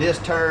this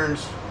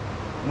turns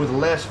with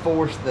less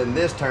force than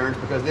this turns,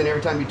 because then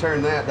every time you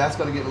turn that's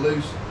going to get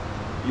loose.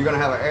 You're going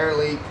to have an air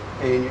leak,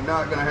 and you're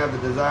not going to have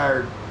the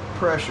desired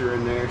pressure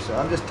in there. So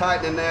I'm just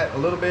tightening that a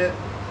little bit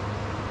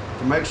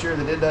to make sure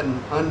that it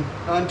doesn't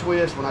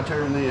untwist when I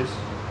turn this.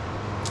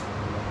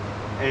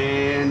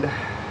 And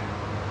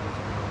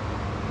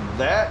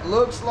that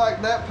looks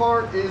like that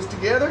part is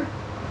together.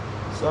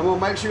 So I'm going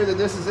to make sure that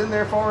this is in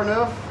there far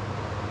enough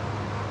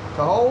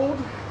to hold,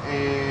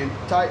 and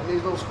tighten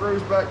these little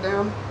screws back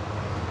down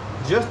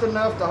just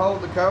enough to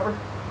hold the cover.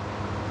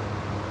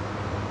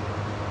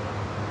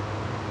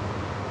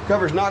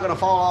 Cover's not going to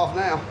fall off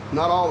now,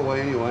 not all the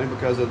way anyway,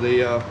 because of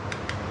the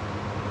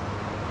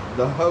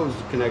hose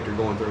connector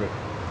going through it.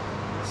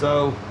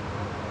 So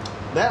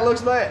that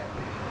looks like that.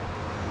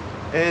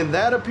 And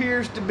that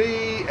appears to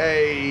be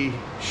a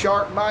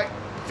shark bite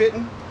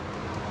fitting.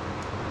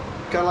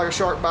 Kind of like a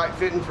shark bite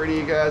fitting for any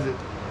of you guys that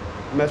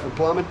mess with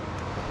plumbing.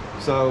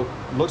 So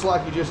looks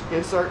like you just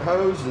insert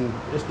hose and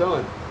it's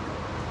done.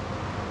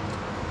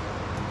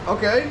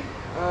 Okay,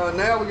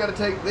 now we got to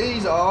take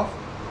these off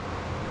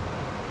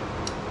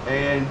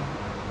and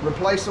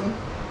replace them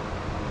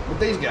with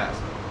these guys.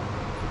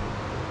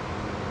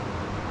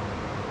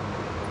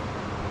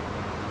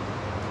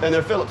 And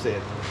they're Phillips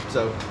head.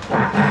 So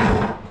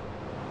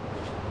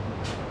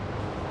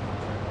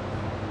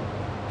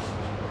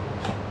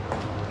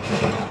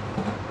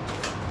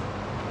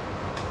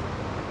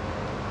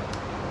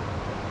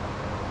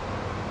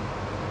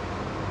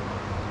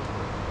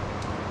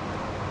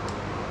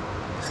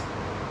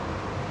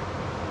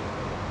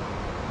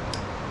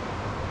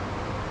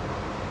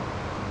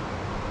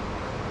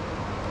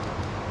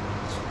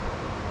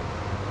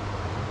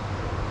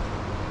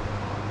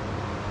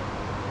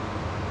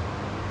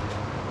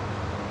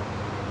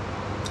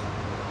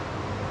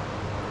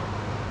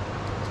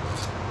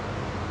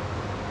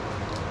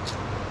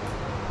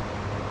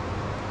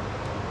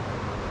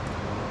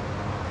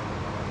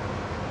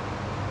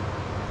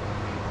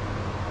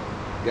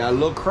got a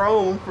little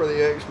chrome for the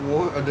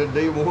X1 or the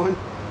D1.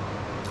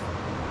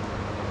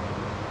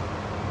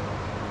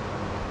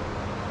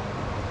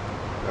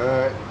 All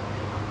right.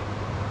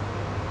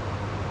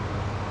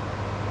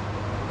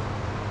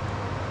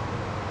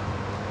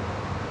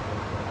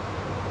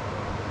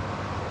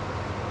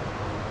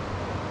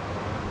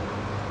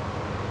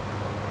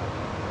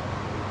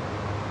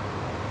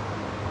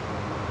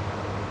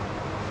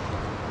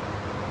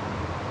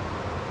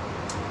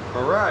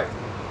 All right.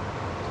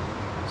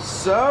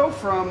 So,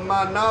 from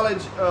my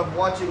knowledge of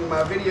watching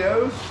my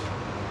videos,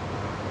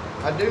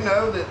 I do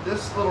know that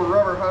this little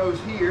rubber hose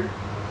here,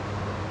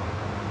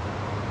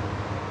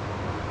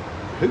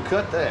 who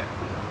cut that?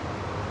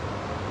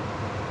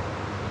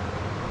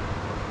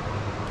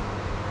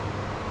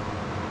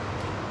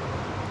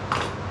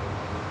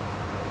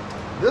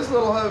 This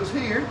little hose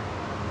here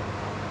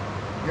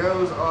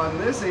goes on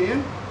this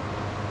end.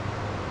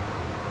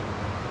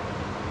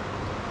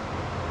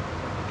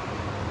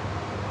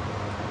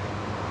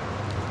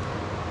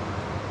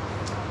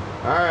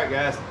 All right,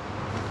 guys.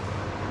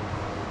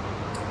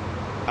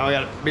 I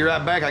gotta be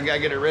right back. I gotta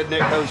get a redneck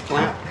hose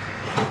clamp.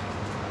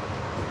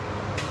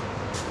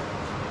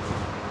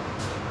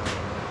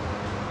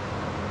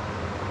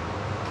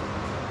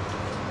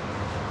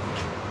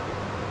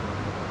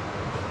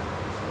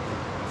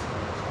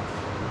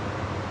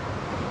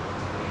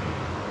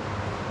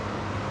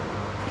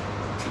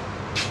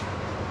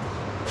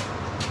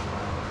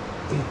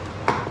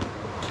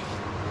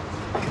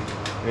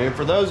 And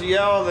for those of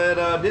y'all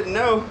that didn't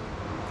know,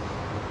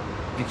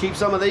 if you keep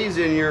some of these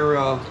in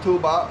your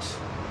toolbox,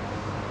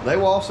 they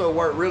will also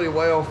work really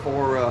well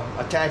for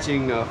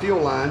attaching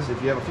fuel lines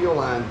if you have a fuel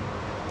line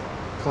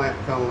clamp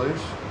come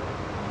loose.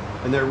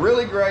 And they're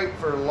really great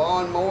for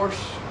lawnmowers.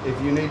 If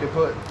you need to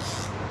put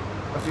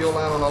a fuel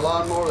line on a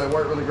lawnmower, they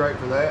work really great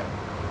for that.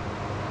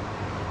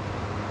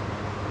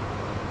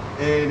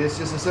 And it's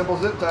just a simple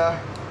zip tie.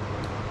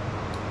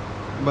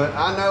 But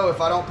I know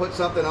if I don't put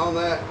something on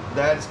that,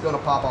 that's gonna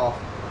pop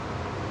off.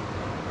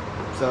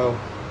 So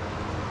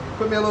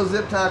put me a little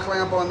zip tie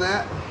clamp on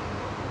that.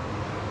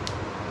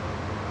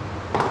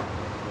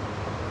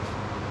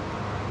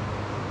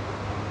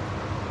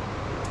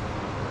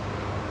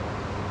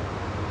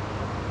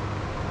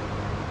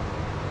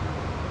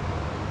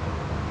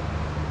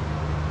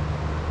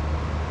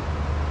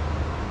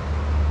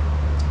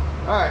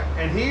 All right,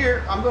 and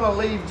here I'm gonna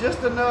leave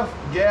just enough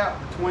gap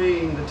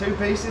between the two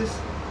pieces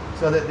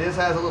so that this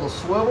has a little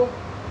swivel,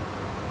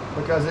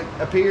 because it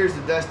appears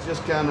that that's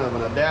just kind of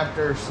an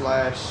adapter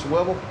slash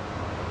swivel.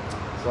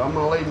 So I'm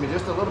gonna leave me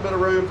just a little bit of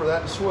room for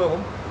that to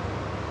swivel.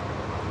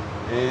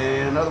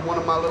 And another one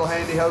of my little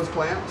handy hose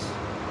clamps.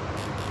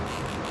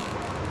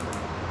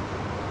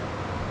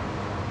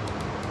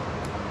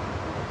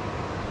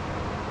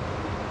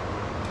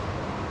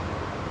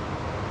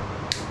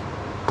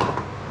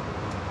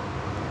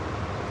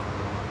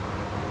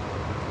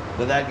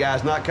 But that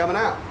guy's not coming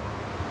out.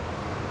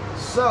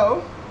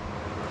 So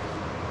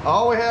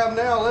all we have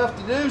now left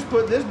to do is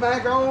put this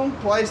back on,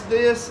 place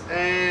this,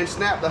 and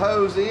snap the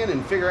hose in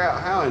and figure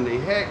out how in the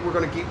heck we're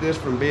going to keep this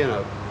from being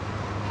a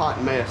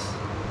hot mess.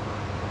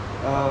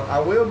 I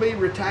will be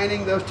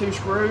retaining those two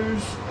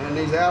screws and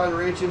these Allen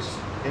wrenches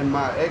in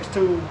my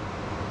XTool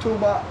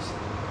toolbox.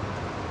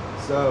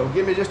 So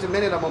give me just a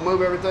minute, I'm going to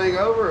move everything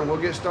over and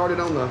we'll get started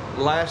on the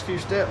last few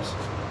steps.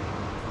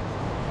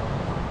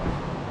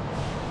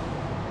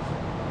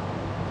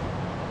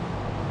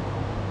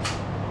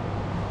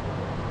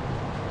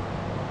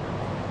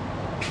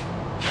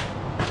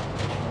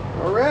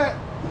 Alright,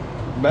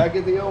 back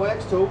at the old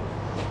XTool.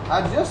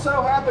 I just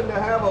so happen to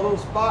have a little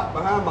spot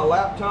behind my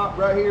laptop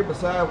right here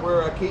beside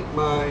where I keep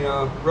my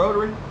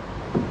rotary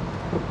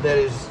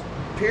that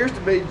appears to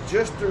be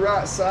just the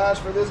right size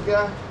for this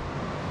guy.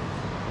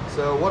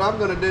 So what I'm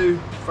going to do,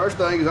 first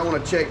thing is I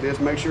want to check this,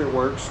 make sure it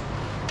works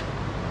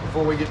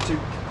before we get too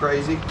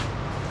crazy,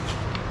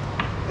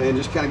 and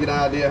just kind of get an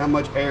idea how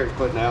much air it's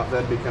putting out.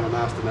 That'd be kind of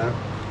nice to know.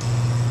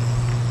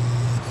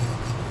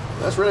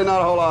 That's really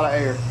not a whole lot of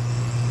air,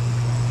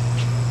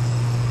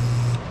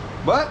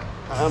 but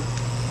I'm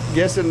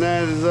guessing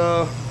that is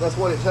that's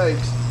what it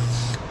takes.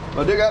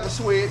 I did got the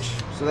switch,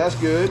 so that's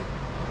good.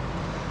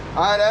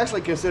 I had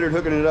actually considered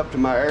hooking it up to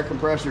my air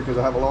compressor because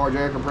I have a large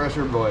air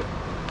compressor, but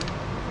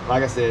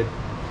like I said,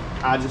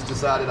 I just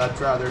decided I'd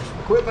try their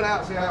equipment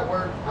out, see how it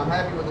worked. I'm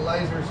happy with the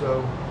laser,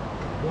 so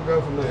we'll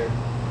go from there.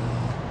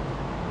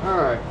 All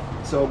right,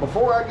 so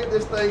before I get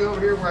this thing over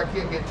here where I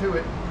can't get to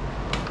it,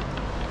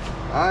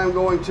 I am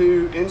going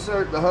to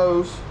insert the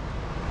hose.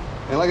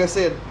 And like I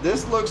said,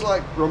 this looks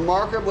like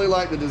remarkably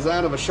like the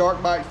design of a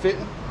shark bite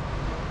fitting.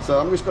 So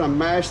I'm just going to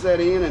mash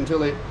that in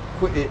until it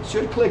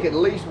should click at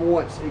least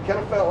once. It kind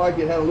of felt like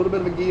it had a little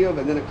bit of a give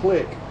and then a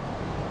click.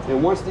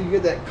 And once you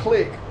get that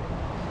click,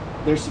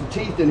 there's some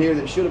teeth in here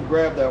that should have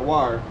grabbed that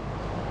wire.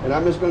 And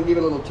I'm just going to give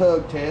it a little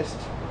tug test.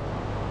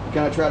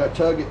 Kind of try to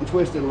tug it and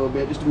twist it a little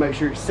bit just to make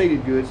sure it's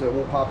seated good so it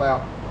won't pop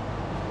out.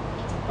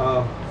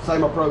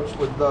 Same approach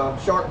with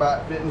shark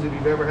bite fittings if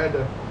you've ever had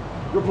to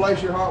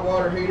replace your hot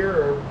water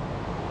heater or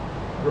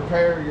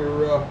repair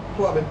your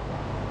plumbing.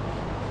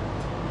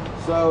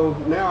 So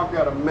now I've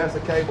got a mess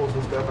of cables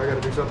and stuff I got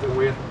to do something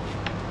with.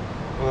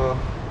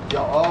 Y'all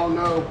all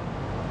know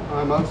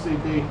I'm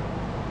OCD,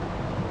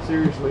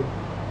 seriously.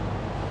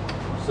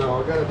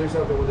 So I got to do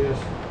something with this.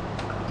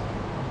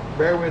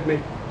 Bear with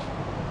me.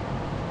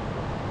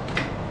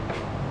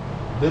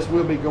 This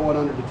will be going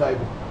under the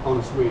table on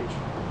the switch.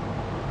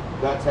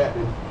 That's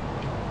happening.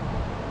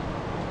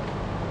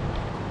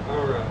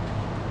 All right.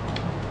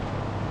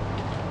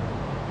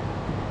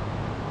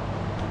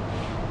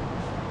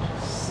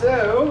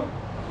 So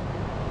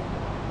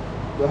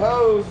the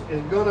hose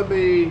is going to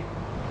be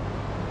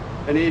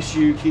an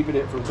issue keeping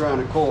it from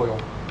trying to coil.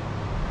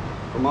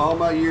 From all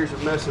my years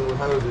of messing with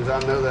hoses, I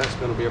know that's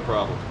going to be a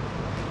problem.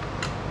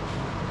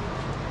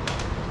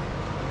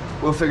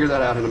 We'll figure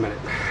that out in a minute.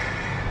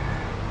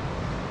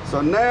 So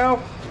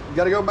now,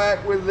 got to go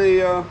back with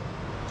the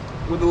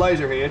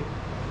laser head.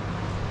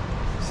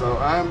 So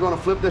I'm going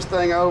to flip this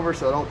thing over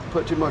so I don't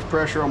put too much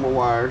pressure on my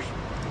wires.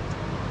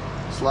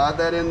 Slide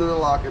that into the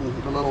locking,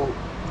 the little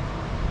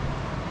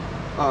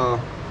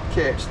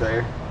catch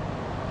there.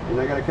 And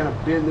I got to kind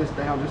of bend this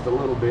down just a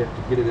little bit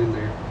to get it in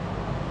there.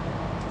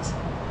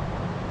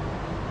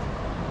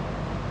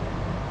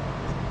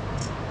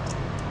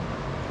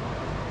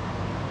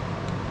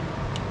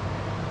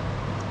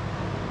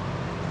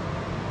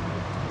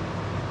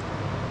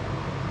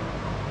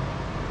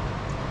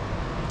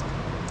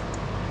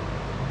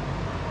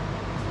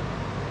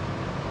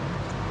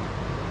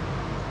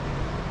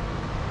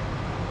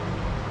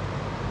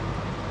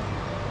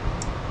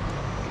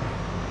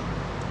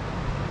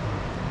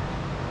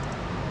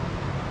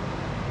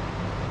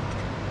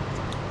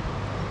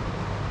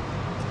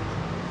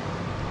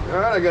 All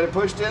right, I got it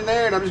pushed in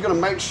there, and I'm just going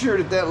to make sure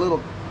that that little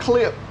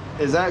clip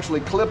is actually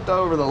clipped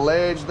over the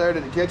ledge there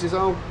that it catches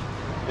on,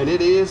 and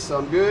it is, so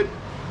I'm good.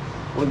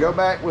 I'm going to go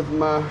back with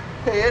my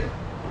head.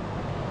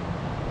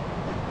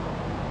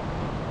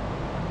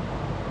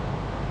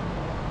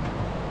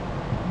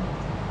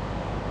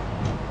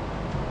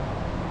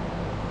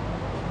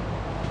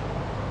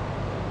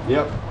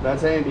 Yep,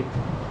 that's handy.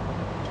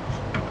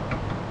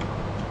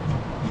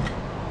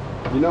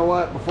 You know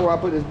what? Before I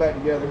put this back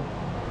together,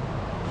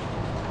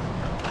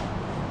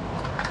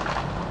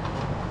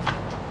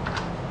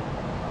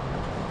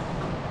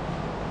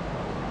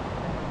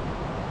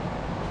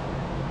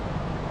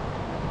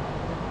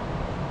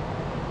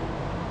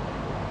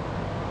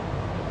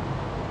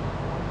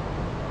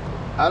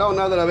 I don't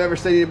know that I've ever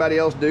seen anybody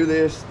else do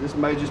this. This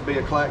may just be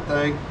a clack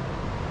thing,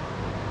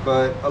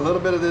 but a little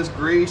bit of this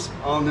grease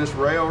on this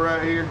rail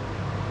right here,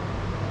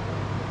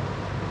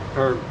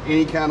 or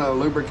any kind of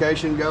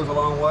lubrication, goes a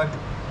long way.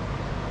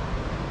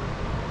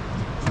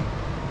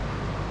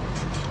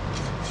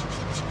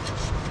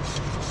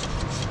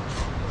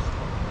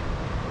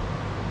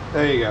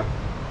 There you go.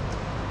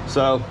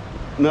 So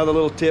another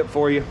little tip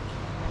for you.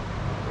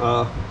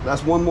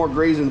 That's one more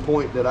greasing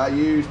point that I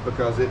use,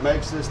 because it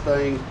makes this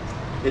thing,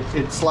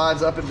 it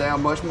slides up and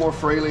down much more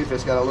freely if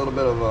it's got a little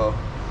bit of a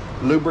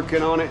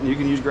lubricant on it. And you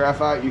can use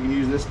graphite, you can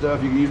use this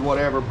stuff, you can use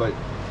whatever, but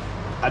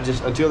I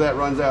just, until that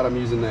runs out, I'm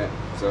using that.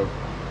 So,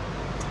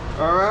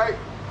 all right,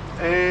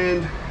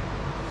 and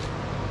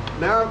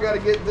now I've got to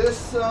get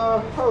this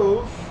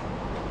hose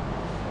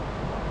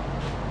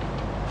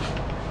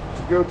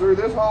to go through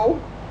this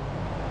hole,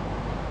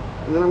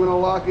 and then I'm going to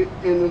lock it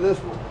into this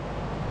one,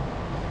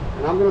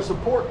 and I'm going to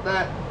support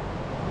that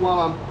while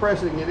I'm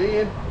pressing it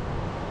in.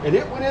 And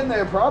it went in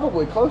there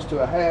probably close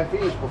to a ½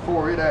 inch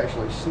before it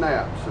actually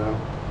snapped, so,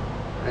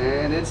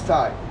 and it's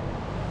tight.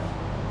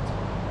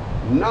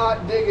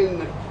 Not digging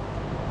the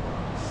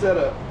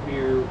setup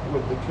here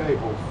with the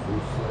cables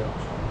and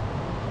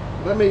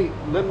such. Let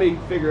me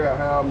figure out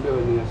how I'm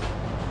doing this.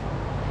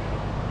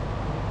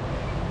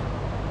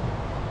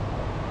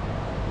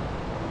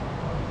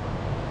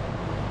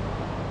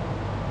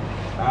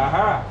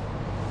 Aha!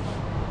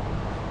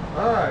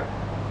 All right.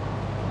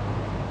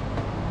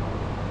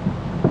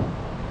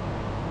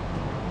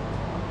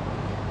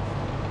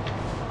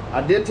 I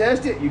did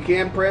test it. You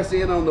can press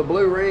in on the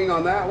blue ring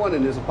on that one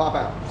and it'll pop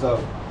out.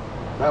 So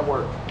that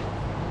worked.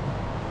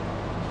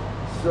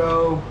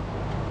 So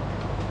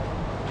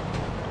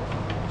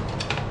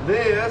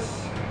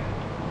this,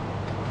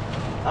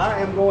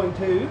 I am going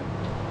to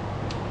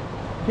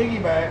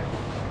piggyback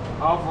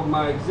off of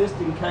my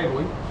existing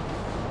cabling.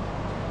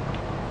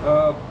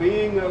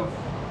 Being of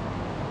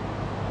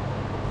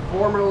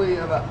formerly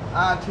of an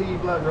IT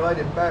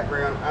related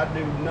background, I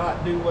do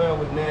not do well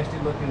with nasty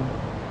looking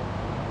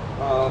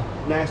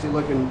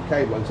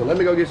cabling. So let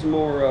me go get some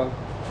more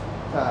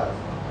ties.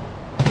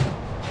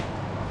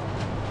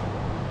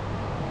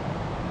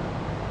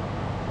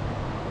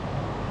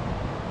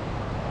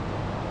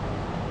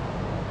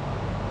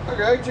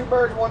 Okay, 2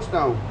 birds, 1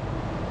 stone.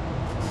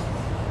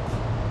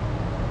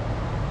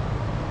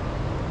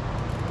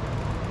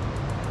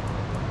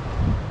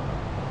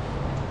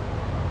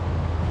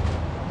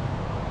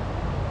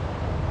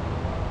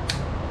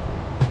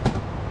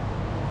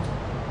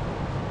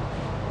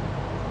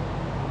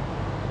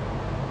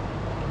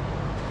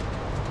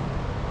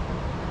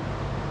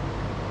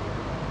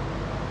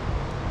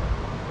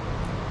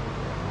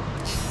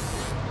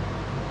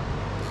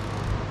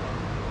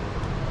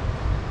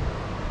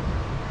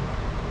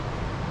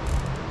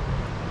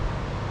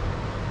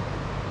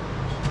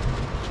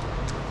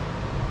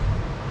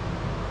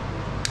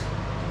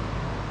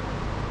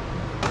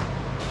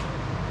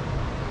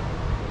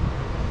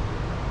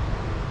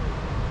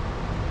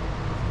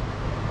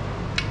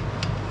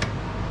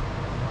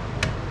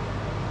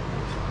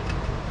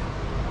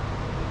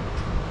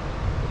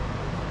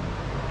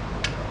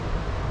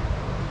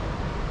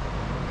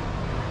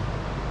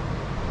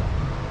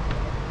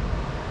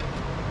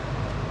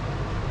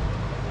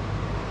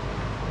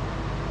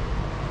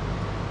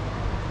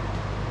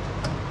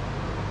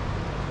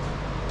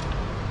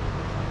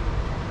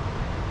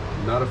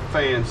 Not a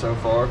fan so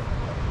far.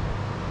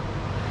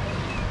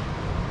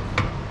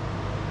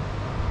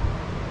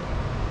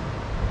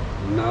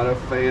 Not a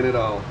fan at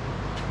all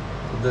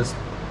of this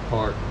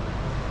part.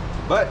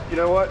 But you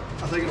know what?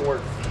 I think it'll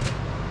work.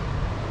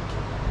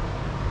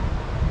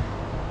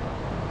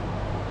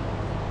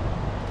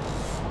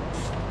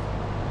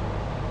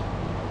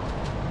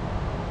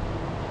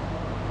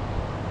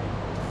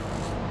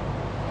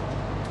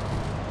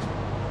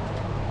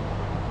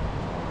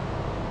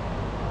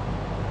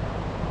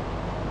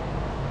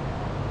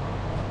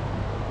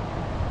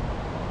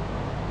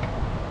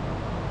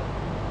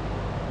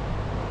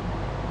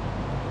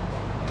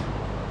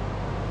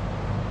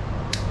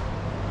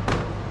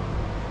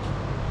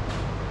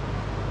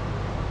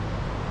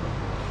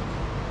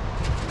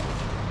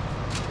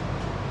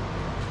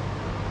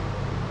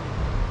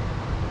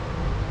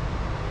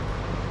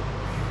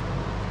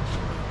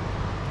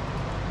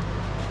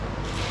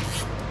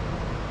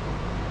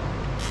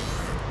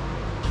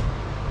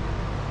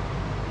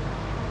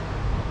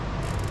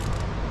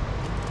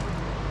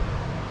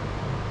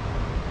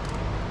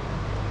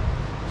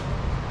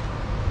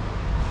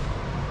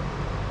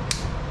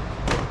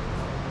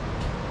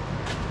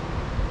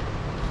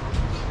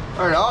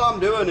 All right, all I'm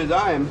doing is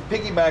I am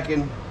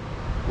piggybacking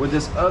with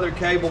this other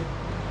cable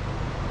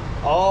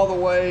all the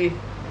way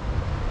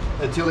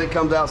until it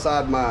comes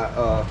outside my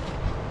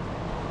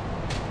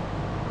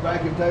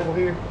vacuum table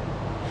here.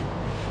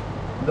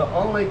 The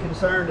only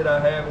concern that I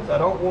have is I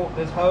don't want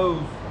this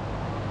hose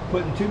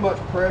putting too much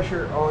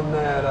pressure on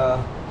that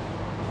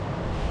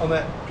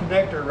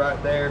connector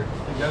right there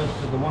that goes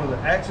to one of the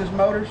axis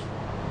motors.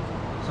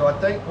 So I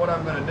think what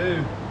I'm going to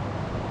do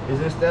is,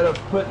 instead of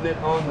putting it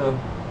on the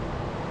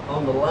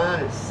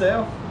line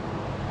itself,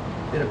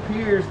 it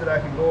appears that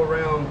I can go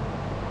around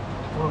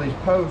one of these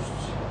posts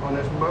on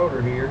this motor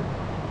here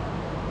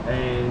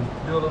and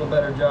do a little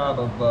better job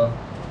of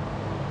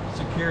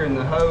securing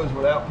the hose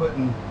without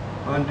putting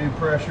undue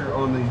pressure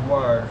on these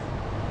wires.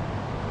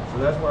 So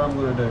that's what I'm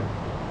going to do.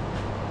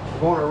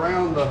 Going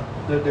around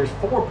there's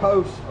 4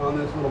 posts on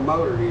this little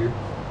motor here,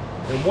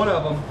 and one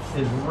of them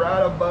is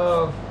right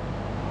above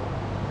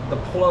the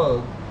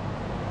plug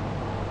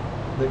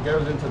that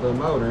goes into the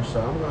motor. So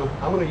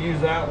I'm gonna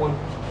use that one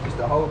just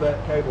to hold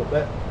that cable,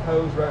 that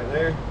hose right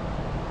there.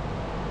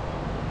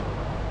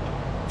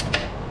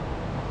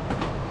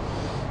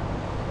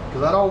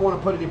 Because I don't want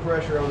to put any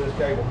pressure on this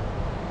cable.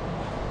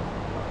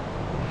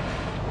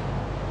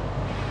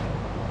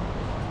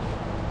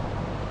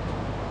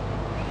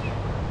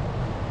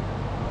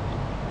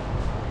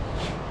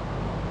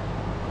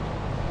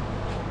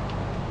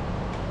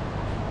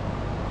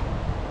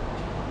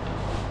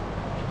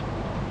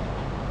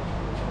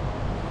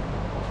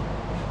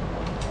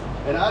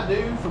 And I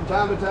do, from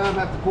time to time,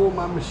 have to pull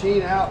my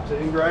machine out to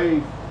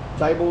engrave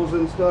tables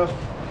and stuff.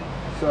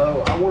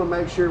 So I want to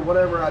make sure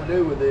whatever I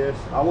do with this,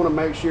 I want to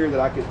make sure that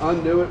I can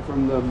undo it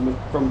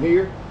from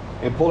here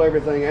and pull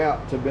everything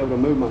out to be able to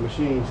move my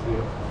machine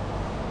still.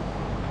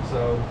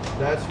 So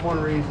that's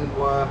one reason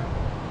why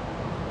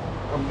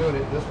I'm doing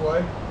it this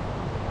way.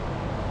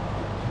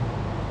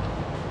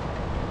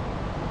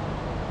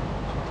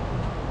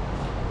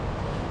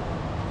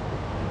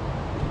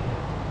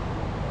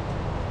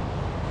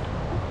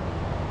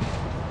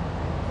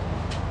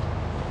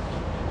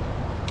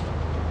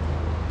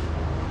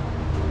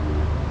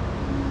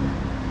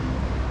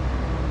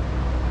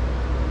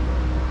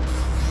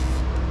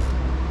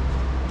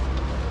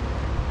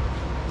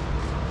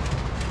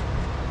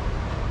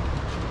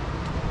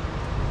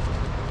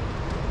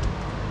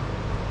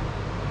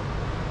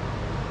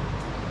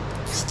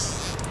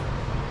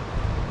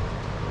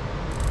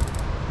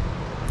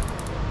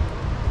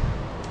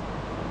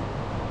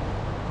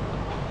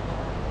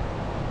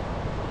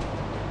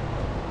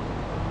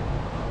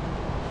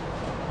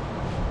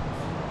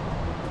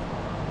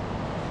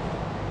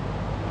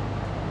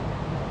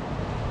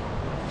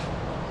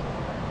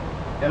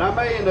 And I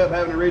may end up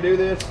having to redo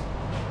this.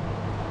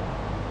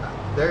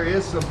 There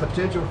is some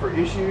potential for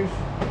issues.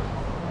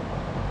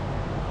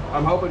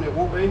 I'm hoping it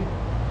won't be.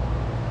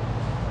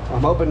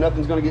 I'm hoping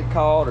nothing's gonna get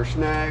caught or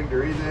snagged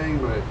or anything,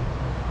 but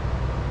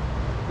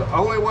the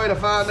only way to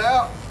find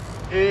out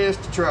is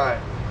to try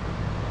it.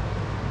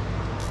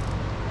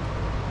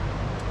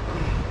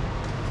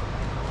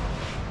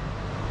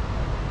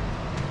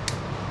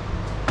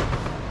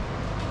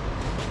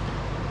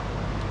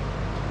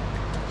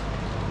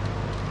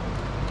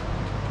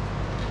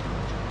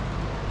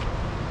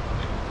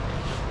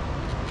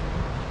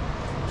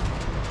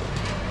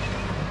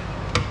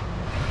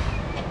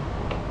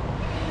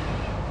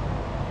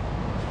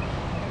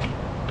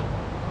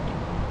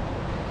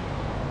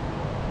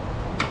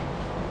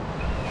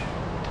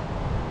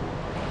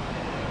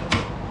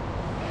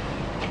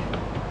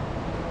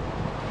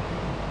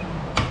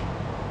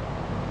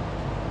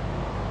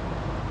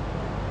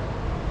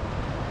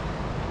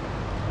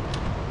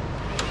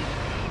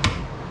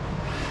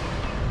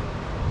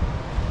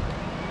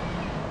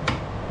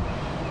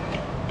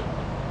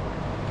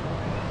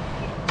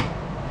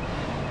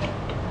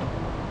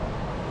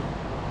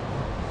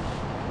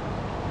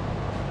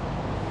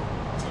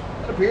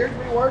 Appears to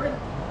be working.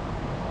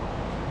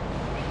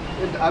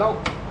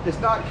 It's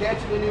not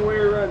catching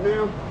anywhere right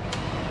now.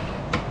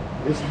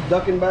 It's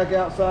ducking back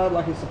outside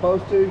like it's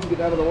supposed to get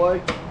out of the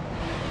way.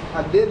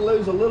 I did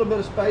lose a little bit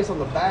of space on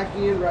the back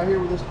end right here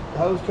where this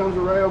hose comes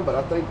around, but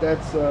I think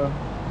that's I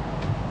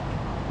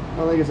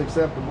think it's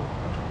acceptable.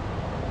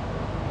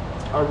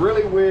 I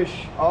really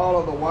wish all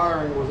of the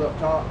wiring was up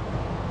top.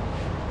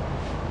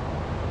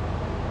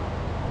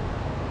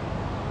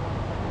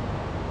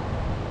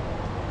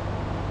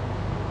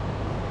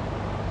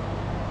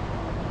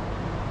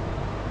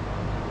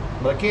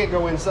 But I can't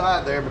go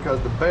inside there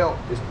because the belt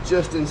is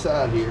just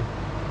inside here.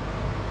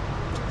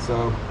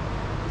 So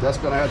that's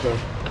gonna have to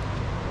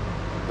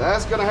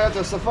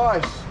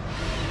suffice.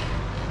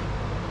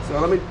 So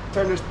let me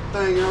turn this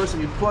thing on, so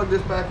you plug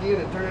this back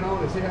in and turn it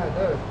on and see how it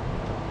does.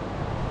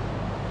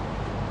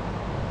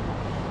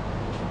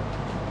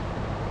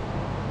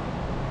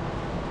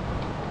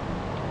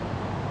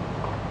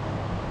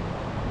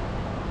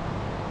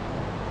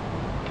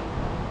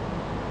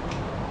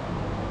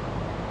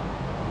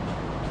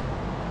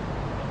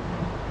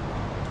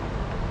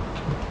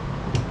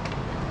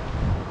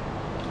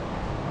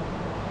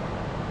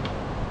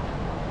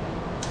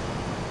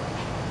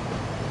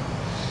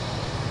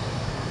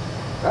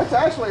 That's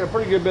actually a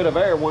pretty good bit of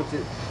air once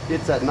it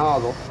hits that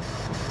nozzle.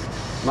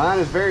 Mine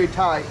is very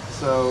tight,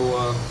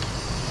 so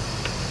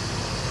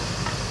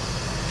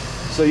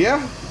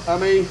yeah, I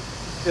mean,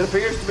 it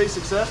appears to be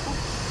successful.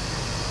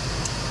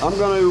 I'm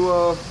going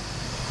to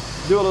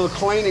do a little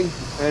cleaning,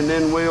 and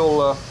then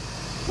we'll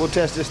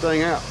test this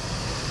thing out.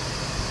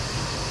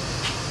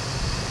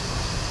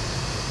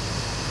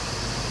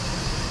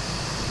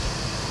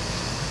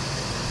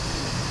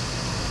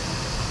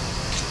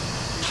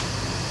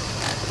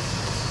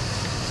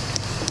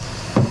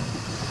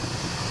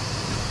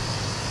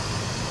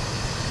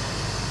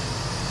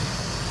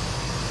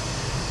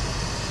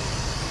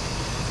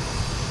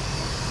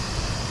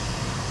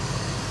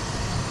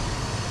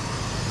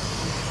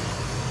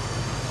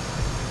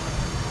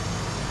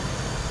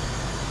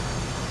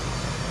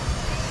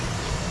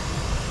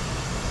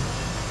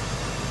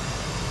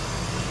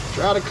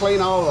 Try to clean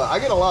all the, I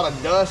get a lot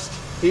of dust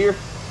here,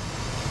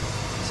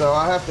 so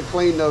I have to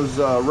clean those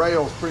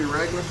rails pretty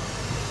regular,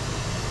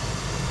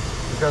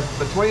 because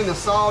between the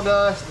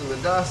sawdust and the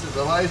dust that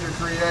the laser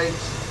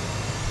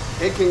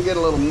creates, it can get a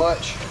little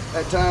much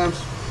at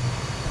times.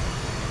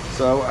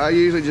 So I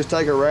usually just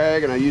take a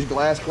rag and I use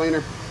glass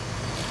cleaner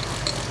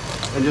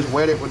and just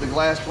wet it with the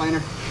glass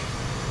cleaner.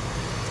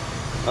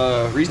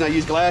 The reason I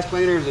use glass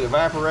cleaner is it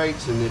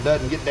evaporates and it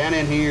doesn't get down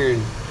in here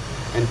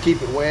and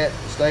keep it wet,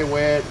 stay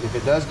wet. If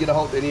it does get a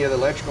hold of any of the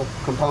electrical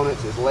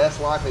components, it's less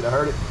likely to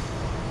hurt it.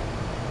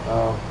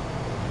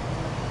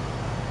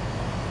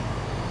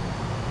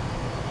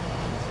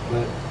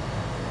 But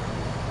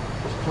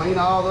just clean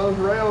all those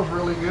rails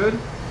really good.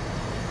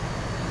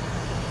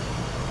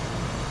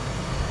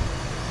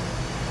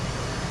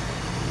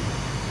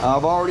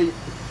 I've already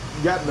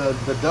got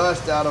the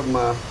dust out of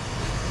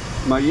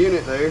my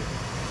unit there.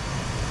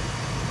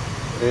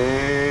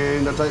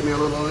 And I'll take me a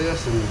little of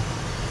this and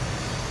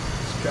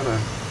kind of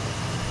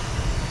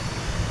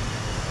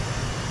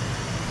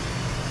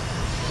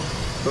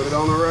put it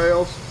on the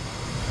rails.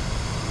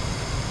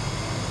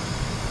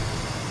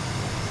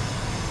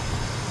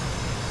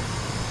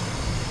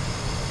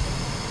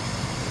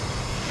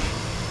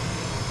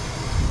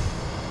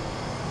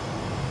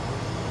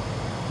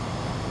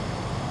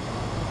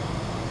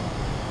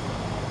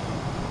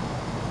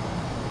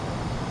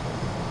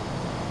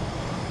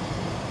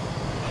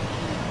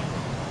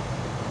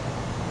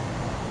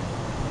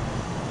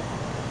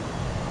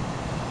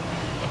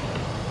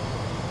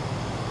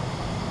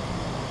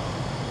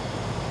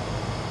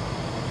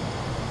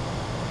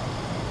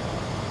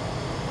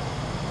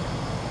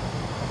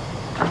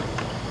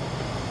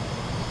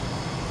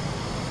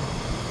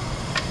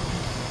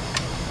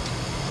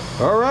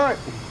 All right,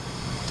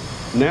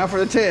 now for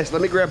the test.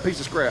 Let me grab a piece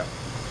of scrap.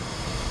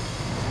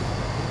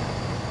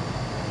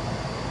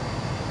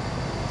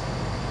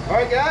 All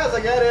right, guys, I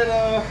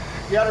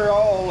got her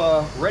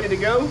all ready to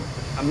go.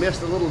 I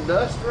missed a little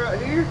dust right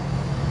here,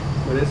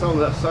 but it's on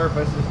the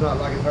surface. It's not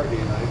like it's hurting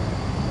anything.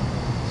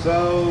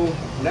 So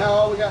now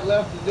all we got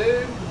left to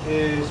do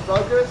is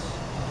focus,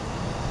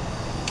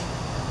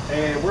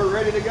 and we're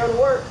ready to go to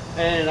work.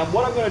 And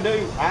what I'm going to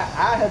do,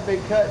 I have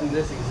been cutting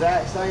this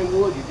exact same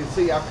wood. You can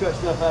see I've cut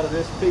stuff out of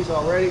this piece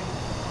already.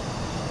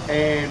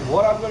 And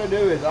what I'm going to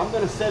do is I'm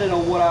going to set it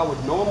on what I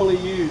would normally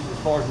use as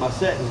far as my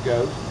settings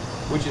goes,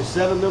 which is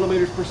 7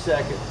 millimeters per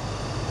second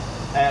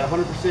at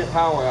 100%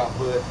 power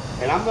output.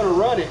 And I'm going to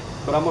run it,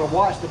 but I'm going to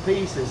watch the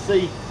piece and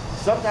see.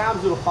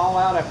 Sometimes it'll fall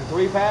out after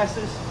 3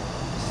 passes.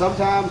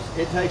 Sometimes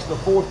it takes the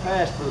 4th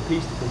pass for the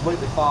piece to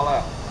completely fall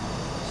out.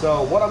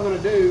 So what I'm going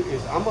to do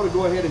is I'm going to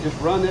go ahead and just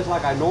run this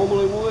like I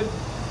normally would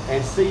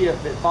and see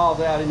if it falls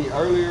out any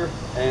earlier.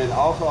 And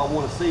also I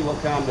want to see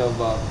what kind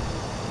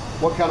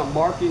of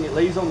marking it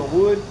leaves on the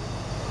wood.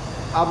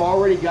 I've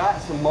already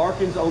got some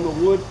markings on the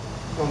wood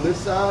on this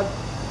side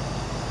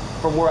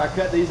from where I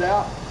cut these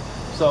out.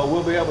 So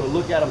we'll be able to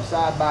look at them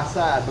side by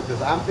side, because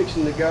I'm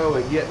fixing to go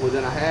and get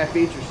within a ½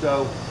 inch or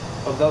so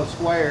of those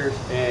squares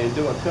and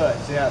do a cut,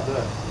 see how it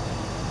does.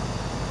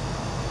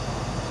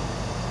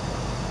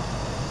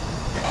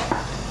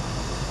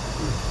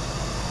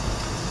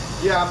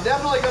 Yeah, I'm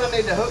definitely going to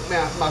need to hook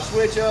my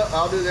switch up.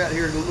 I'll do that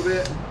here in a little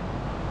bit.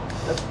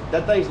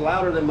 That thing's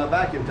louder than my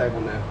vacuum table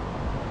now.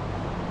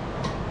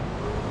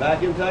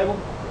 Vacuum table.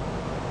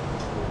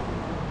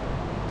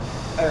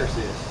 Air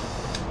assist.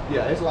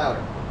 Yeah, it's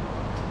louder.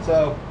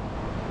 So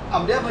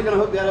I'm definitely going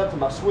to hook that up to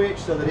my switch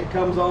so that it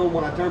comes on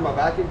when I turn my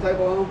vacuum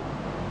table on.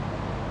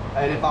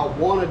 And if I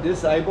want to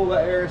disable the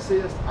air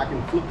assist, I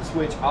can flip the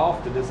switch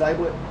off to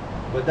disable it.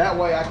 But that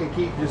way I can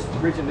keep just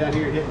reaching down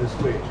here and hitting the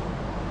switch.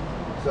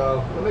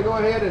 So let me go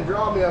ahead and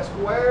draw me a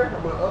square.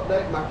 I'm going to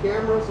update my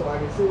camera so I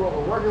can see what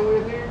we're working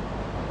with here.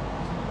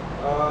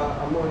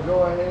 I'm going to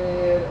go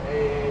ahead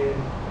and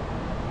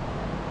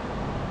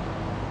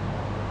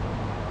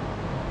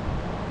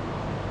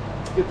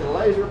get the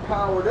laser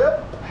powered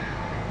up.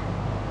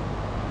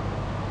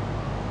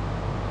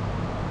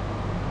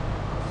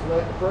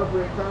 Select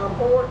appropriate COM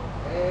port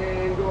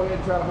and go ahead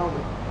and try to home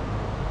it.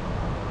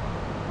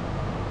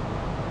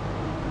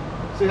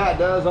 See how it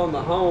does on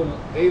the home,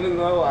 even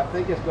though I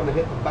think it's going to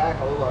hit the back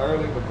a little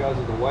early because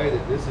of the way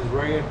that this is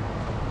ran.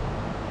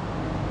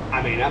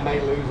 I mean, I may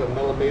lose a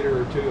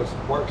millimeter or two of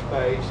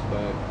workspace,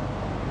 but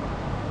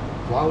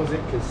as long as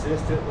it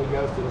consistently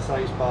goes to the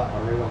same spot, I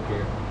really don't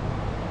care.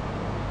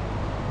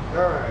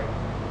 All right.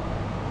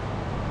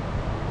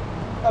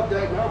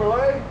 Update and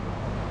overlay.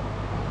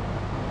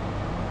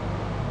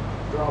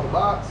 Draw the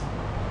box.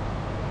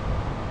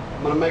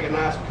 I'm going to make a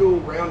nice, cool,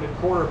 rounded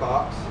corner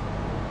box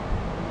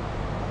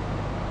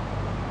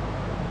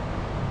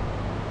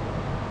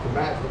to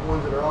match the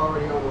ones that are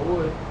already on the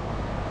wood.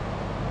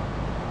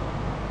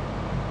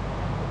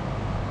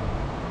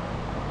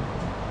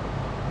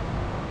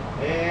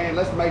 And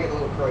let's make it a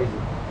little crazy.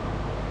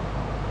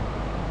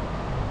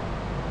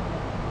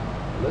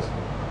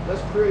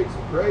 Let's create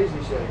some crazy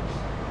shapes.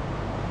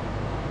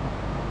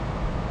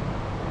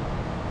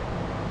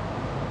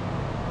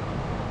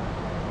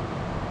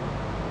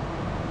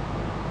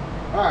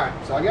 All right,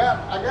 so I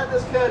got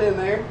this cut in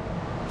there,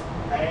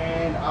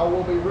 and I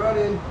will be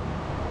running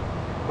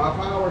my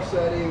power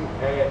setting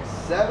at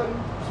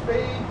 7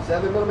 speed,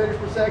 7 millimeters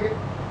per second,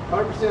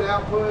 100%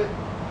 output.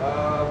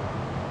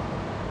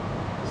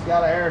 It's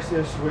got an air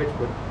assist switch,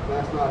 but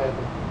that's not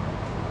helping.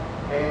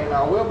 And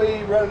I will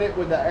be running it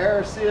with the air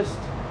assist,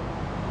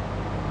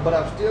 but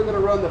I'm still going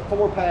to run the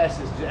 4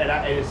 passes. And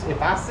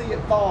if I see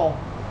it fall,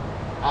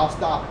 I'll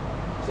stop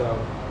it.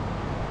 So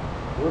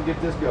we'll get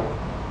this going.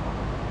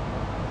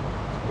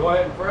 Go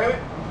ahead and frame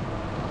it.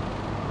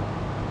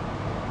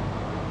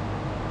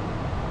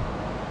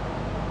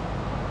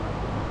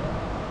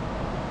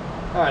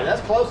 All right,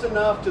 that's close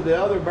enough to the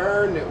other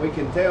burn that we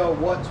can tell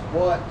what's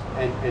what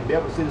and be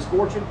able to see the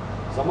scorching.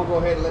 So I'm gonna go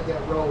ahead and let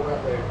that roll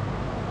right there.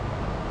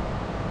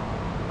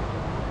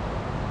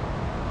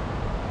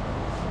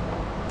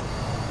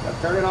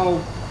 Now turn it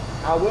on.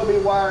 I will be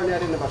wiring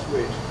that into my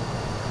switch.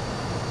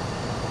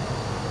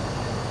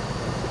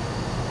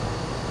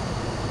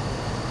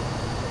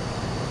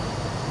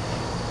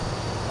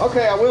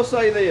 Okay, I will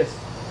say this.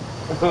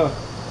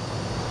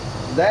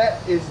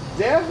 That is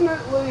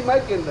definitely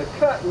making the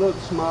cut look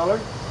smaller.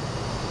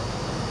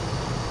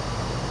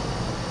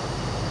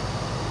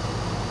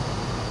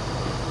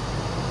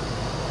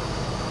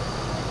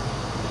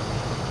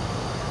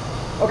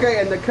 Okay,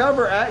 and the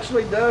cover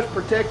actually does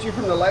protect you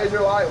from the laser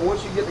light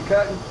once you get to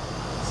cutting.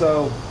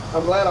 So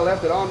I'm glad I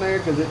left it on there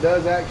because it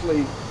does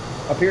actually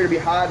appear to be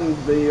hiding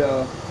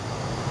the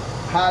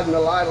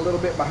light a little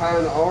bit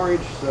behind the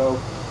orange. So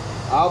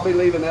I'll be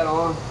leaving that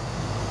on.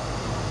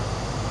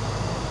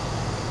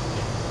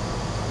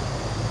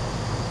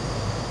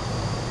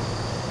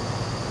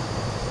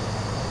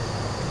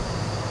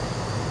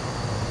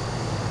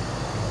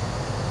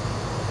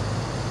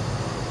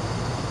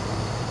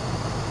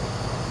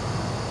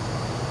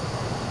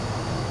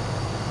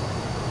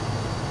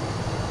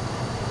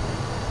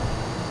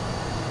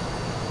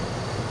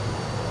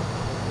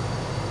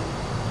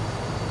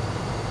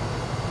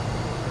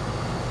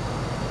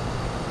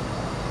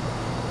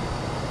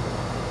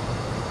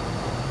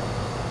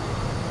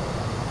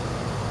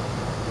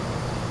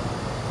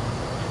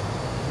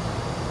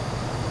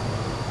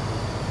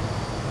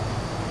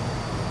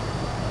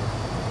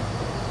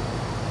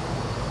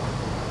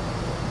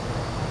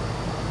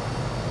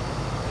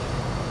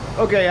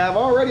 Okay, I've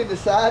already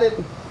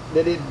decided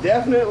that it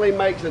definitely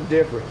makes a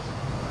difference.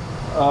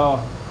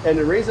 And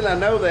the reason I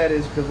know that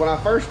is because when I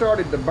first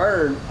started to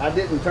burn, I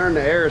didn't turn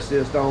the air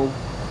assist on,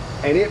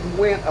 and it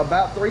went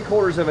about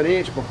 3/4 of an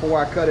inch before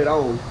I cut it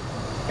on.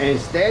 And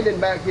standing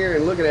back here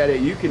and looking at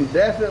it, you can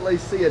definitely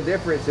see a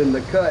difference in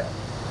the cut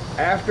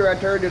after I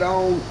turned it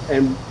on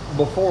and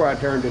before I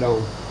turned it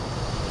on.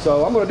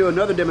 So I'm gonna do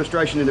another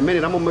demonstration in a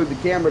minute. I'm gonna move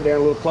the camera down a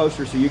little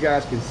closer so you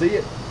guys can see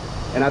it.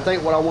 And I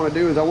think what I want to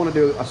do is I want to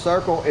do a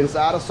circle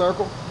inside a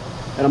circle,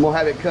 and I'm going to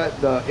have it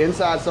cut the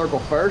inside circle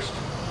first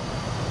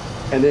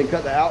and then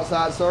cut the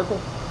outside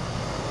circle,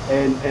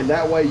 and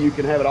that way you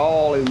can have it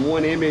all in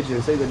one image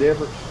and see the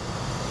difference.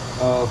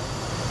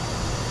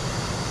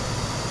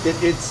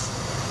 It's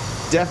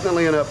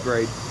definitely an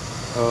upgrade,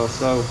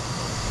 so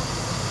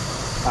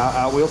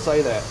I will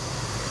say that.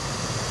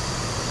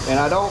 And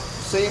I don't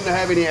seem to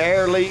have any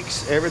air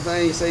leaks.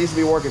 Everything seems to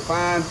be working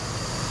fine.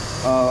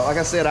 Like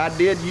I said, I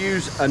did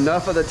use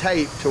enough of the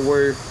tape to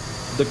where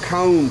the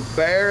cone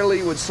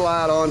barely would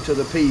slide onto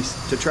the piece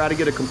to try to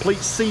get a complete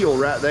seal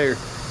right there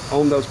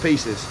on those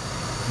pieces.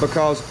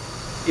 Because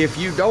if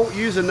you don't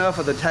use enough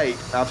of the tape,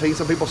 I've seen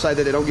some people say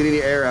that they don't get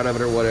any air out of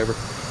it or whatever,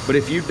 but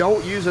if you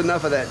don't use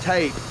enough of that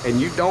tape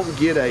and you don't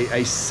get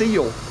a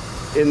seal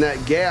in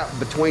that gap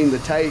between the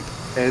tape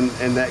and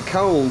that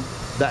cone,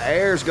 the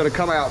air is going to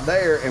come out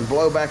there and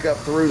blow back up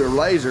through the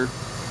laser.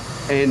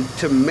 And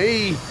to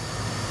me,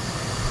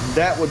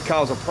 that would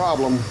cause a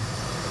problem,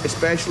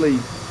 especially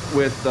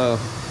with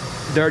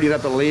dirtying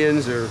up the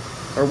lens or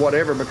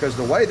whatever, because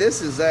the way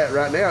this is at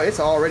right now, it's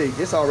already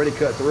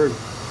cut through.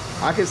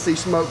 I can see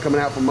smoke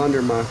coming out from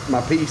under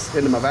my piece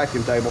into my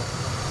vacuum table.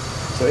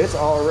 So it's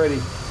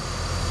already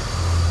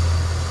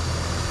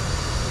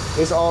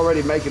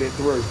making it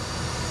through.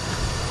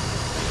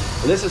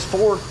 And this is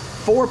 4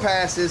 4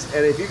 passes,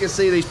 and if you can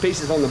see these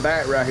pieces on the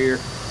back right here,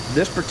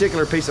 this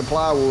particular piece of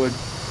plywood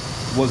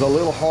was a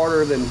little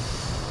harder than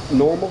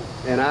normal,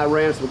 and I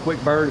ran some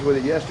quick burns with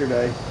it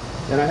yesterday,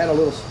 and I had a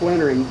little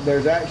splintering.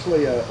 There's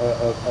actually a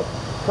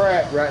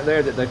crack right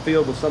there that they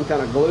filled with some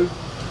kind of glue,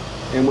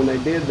 and when they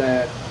did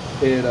that,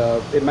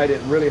 it made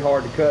it really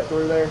hard to cut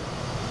through there.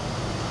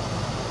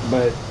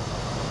 But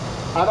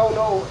I don't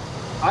know,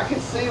 I can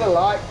see the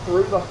light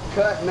through the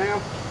cut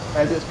now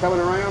as it's coming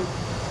around.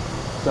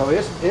 So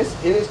it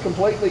is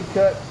completely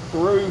cut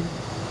through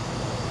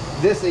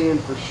this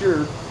end for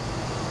sure.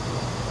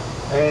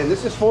 And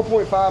this is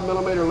 4.5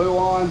 millimeter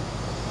Luan,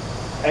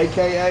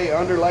 aka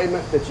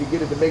underlayment that you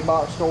get at the big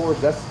box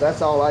stores.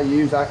 That's all I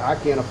use. I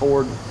can't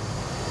afford,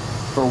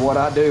 for what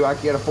I do, I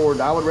can't afford.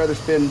 I would rather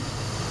spend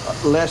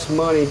less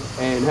money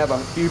and have a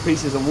few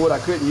pieces of wood I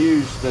couldn't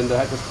use than to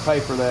have to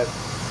pay for the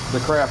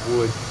craft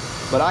wood.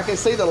 But I can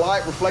see the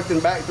light reflecting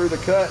back through the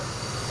cut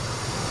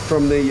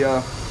from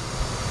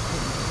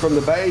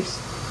the base,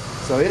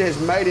 so it has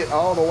made it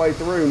all the way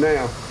through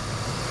now.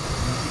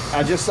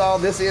 I just saw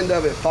this end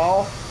of it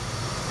fall.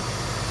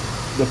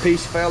 The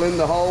piece fell in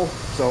the hole,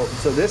 so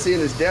this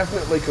end is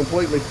definitely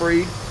completely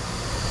free.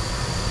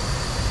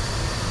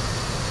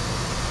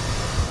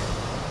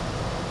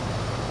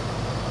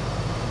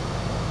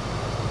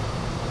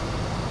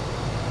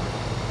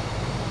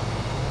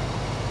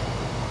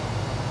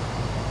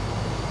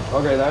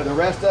 Okay, the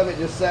rest of it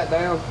just sat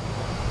down.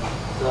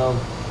 So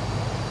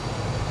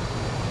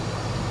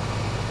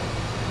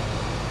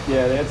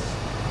yeah,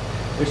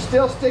 they're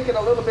still sticking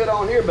a little bit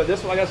on here, but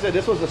this, like I said,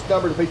 this was a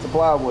stubborn piece of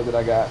plywood that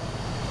I got.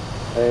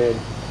 And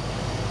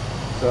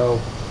so,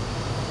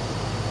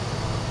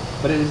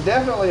 but it is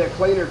definitely a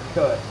cleaner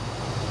cut.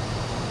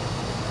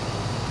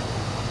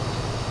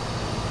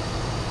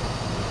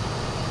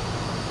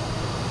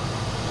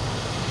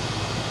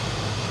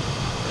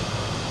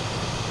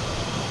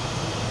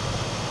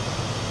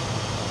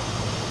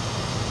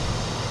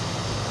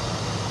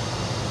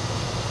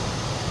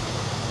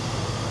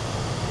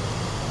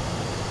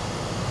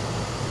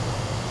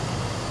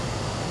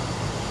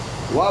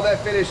 While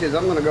that finishes,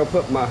 I'm gonna go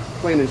put my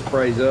cleaning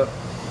sprays up.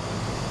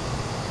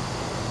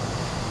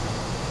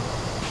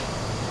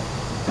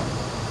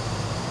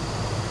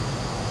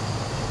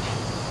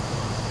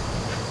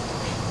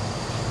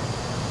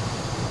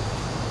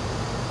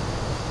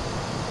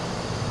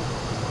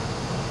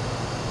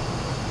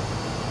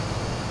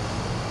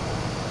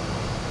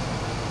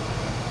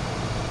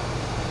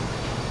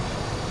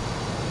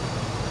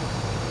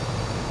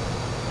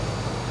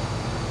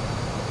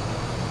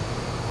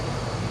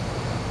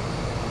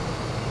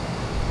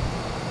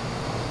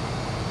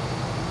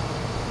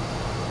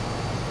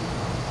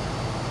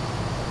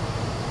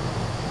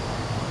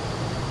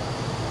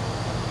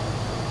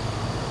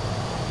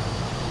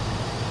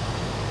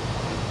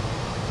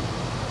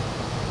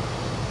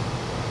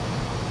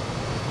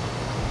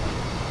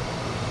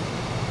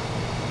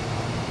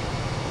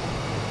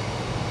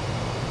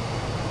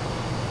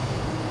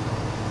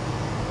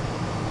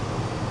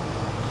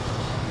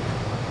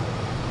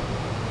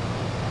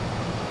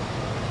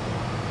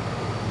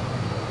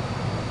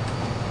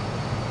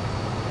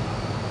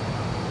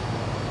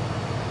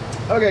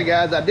 Okay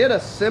guys, I did a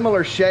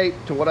similar shape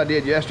to what I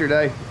did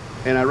yesterday,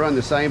 and I run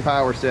the same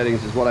power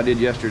settings as what I did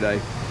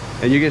yesterday.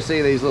 And you can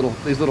see these little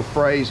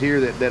frays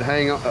here that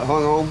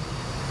hung on,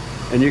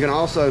 and you can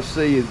also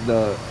see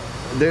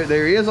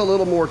there is a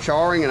little more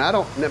charring,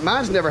 and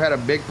mine's never had a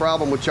big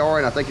problem with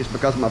charring. I think it's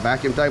because of my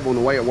vacuum table and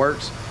the way it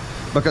works.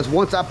 Because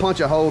once I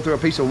punch a hole through a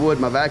piece of wood,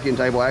 my vacuum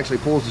table actually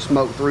pulls the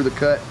smoke through the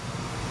cut.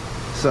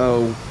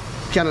 So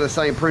kind of the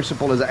same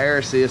principle as the air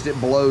assist. It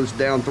blows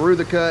down through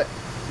the cut,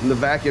 and the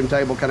vacuum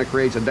table kind of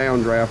creates a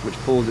downdraft which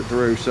pulls it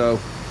through. So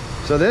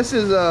this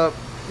is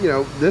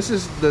this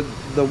is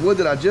the wood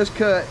that I just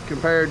cut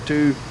compared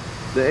to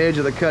the edge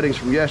of the cuttings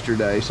from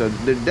yesterday. So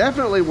there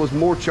definitely was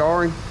more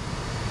charring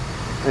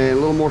and a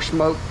little more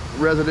smoke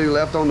residue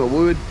left on the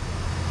wood,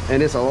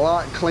 and it's a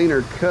lot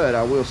cleaner cut,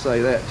 I will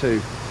say that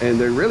too. And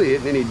there really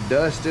isn't any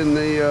dust in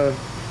the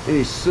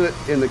any soot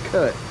in the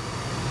cut.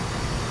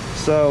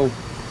 So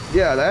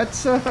yeah,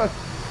 that's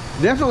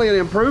definitely an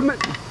improvement.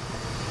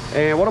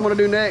 And what I'm gonna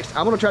do next,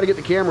 I'm gonna try to get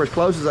the camera as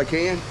close as I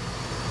can.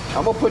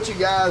 I'm gonna put you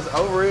guys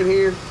over in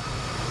here,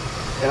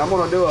 and I'm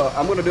gonna do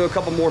a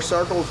couple more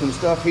circles and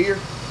stuff here.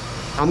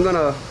 I'm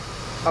gonna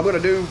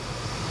do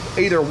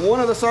either one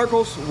of the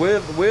circles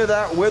with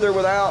or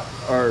without,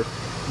 or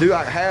do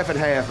like half and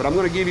half. But I'm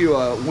gonna give you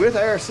a with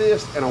air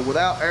assist and a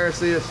without air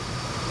assist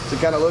to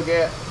kind of look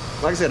at.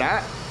 Like I said,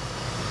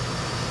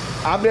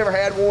 I've never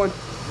had one.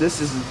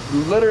 This is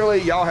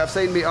literally, y'all have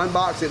seen me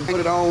unbox it and put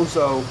it on,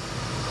 so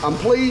I'm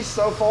pleased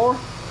so far.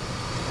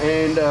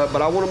 And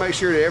but I want to make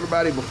sure that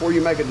everybody, before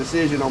you make a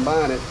decision on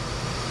buying it,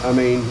 I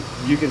mean,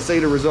 you can see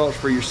the results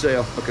for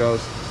yourself,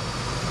 because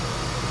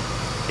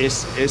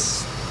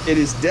it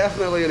is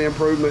definitely an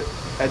improvement.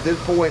 At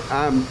this point,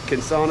 I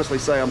can honestly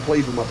say I'm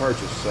pleased with my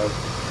purchase. So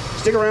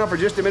stick around for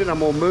just a minute. I'm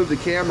gonna move the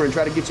camera and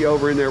try to get you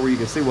over in there where you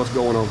can see what's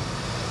going on.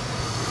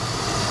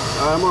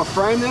 I'm gonna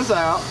frame this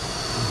out.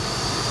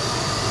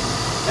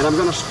 and I'm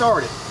gonna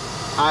start it.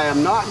 I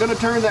am not gonna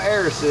turn the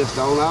air assist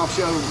on. I'll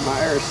show my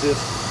air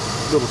assist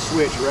little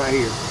switch right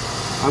here.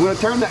 I'm gonna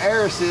turn the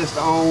air assist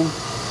on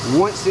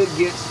once it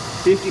gets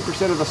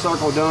 50% of the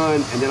circle done,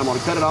 and then I'm gonna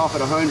cut it off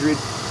at 100,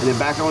 and then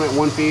back on at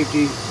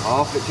 150,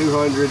 off at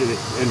 200,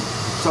 and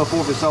so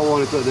forth and so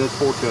on until it does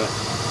 4 cuts.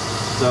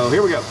 So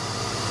here we go.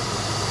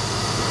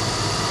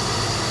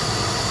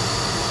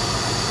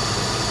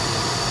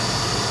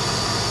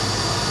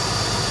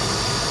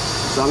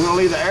 So I'm gonna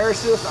leave the air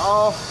assist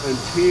off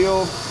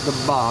until the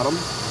bottom,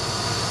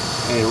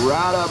 and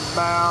right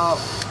about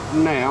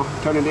now,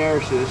 turning the air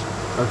assist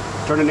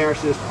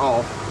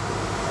off.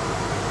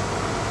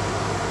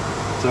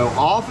 So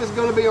off is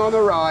gonna be on the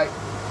right,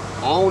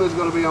 on is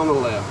gonna be on the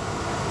left.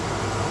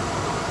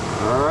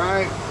 All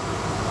right.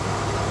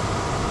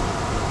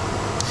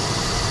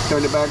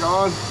 Turn it back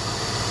on.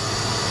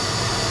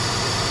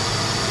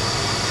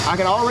 I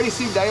can already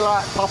see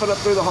daylight popping up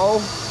through the hole.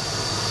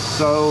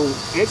 So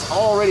it's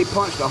already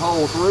punched a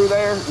hole through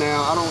there.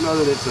 Now I don't know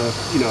that it's a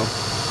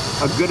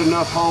good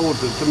enough hole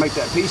to make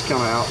that piece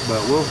come out,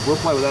 but we'll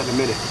play with that in a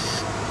minute.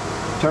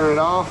 Turn it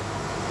off.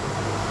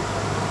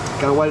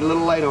 Kind of waited a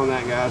little late on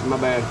that, guys. My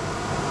bad.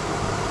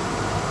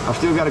 I've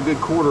still got a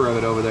good quarter of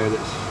it over there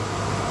that's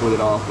with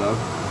it off though.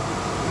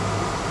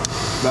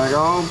 Back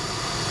on.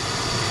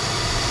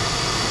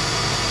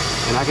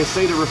 And I can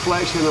see the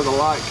reflection of the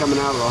light coming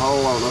out of the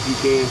hole. I don't know if you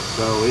can.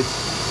 So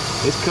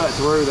it's cut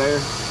through there.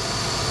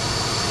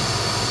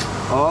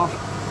 Off.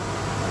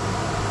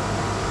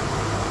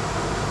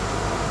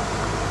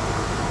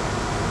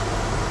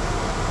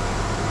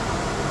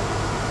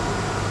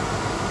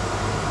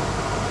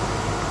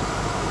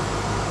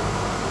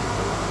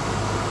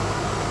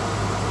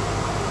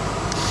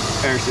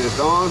 Air assist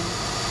on.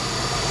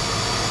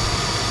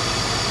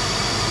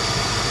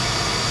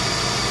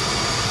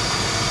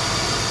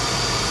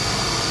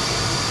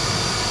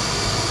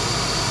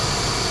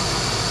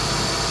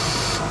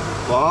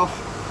 Off.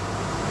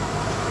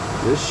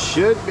 This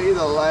should be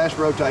the last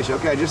rotation.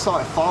 Okay, I just saw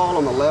it fall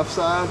on the left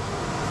side.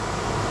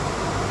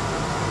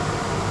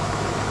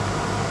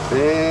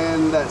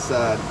 And that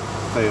side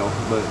fell,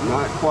 but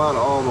not quite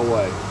all the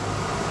way.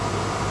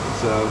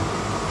 So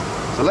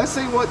let's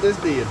see what this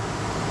did.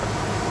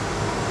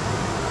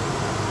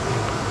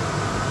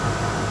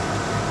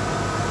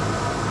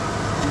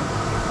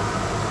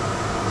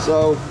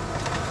 So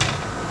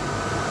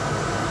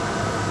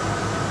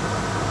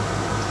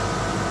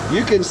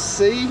you can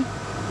see,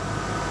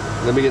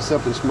 let me get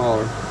something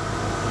smaller.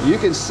 You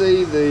can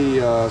see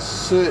the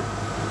soot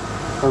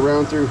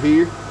around through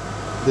here.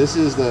 This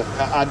is the,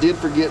 I did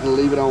forget to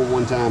leave it on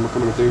one time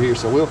coming through here.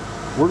 So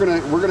we're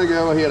gonna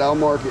go ahead. I'll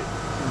mark it.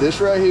 This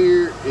right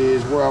here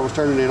is where I was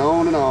turning it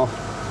on and off,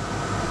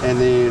 and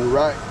then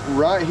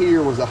right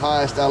here was the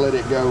highest I let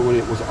it go when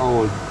it was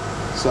on.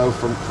 So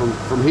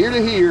from here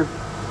to here,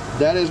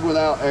 that is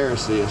without air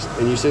assist,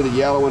 and you see the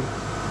yellow one,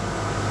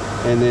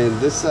 and then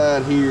this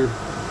side here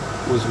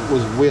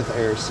was with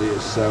air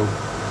assist. So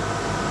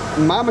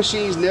my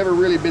machine's never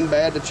really been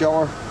bad to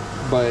char,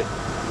 but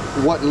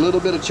what little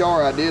bit of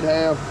char I did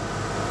have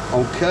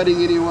on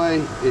cutting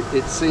anyway,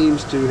 it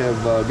seems to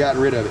have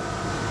gotten rid of it.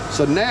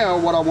 So now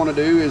what I want to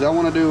do is I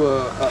want to do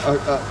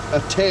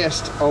a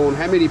test on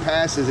how many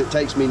passes it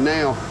takes me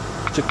now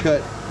to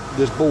cut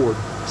this board.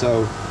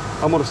 So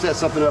I'm going to set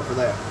something up for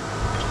that.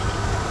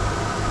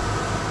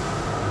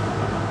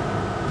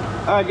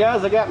 All right,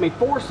 guys, I got me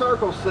 4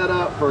 circles set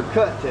up for a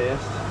cut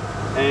test,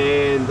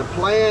 and the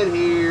plan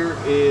here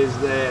is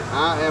that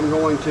I am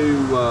going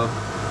to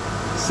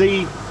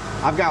see.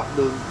 I've got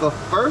the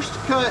first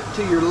cut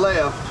to your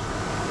left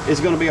is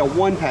going to be a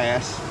 1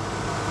 pass,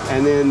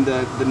 and then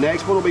the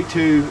next one will be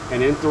 2,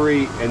 and then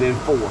 3, and then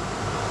 4.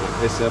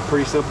 It's a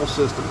pretty simple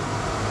system,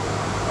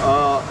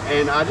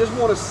 and I just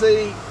want to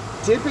see.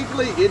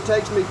 Typically, it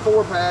takes me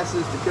 4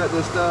 passes to cut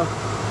this stuff.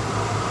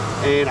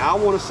 And I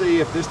want to see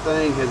if this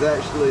thing has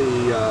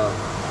actually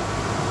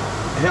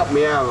helped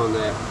me out on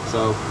that.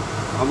 So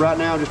I'm right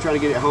now just trying to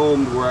get it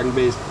home to where I can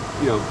be,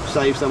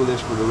 save some of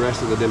this for the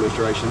rest of the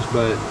demonstrations.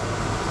 But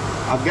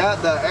I've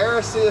got the air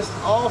assist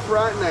off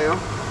right now,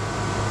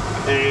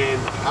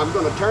 and I'm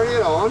going to turn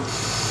it on,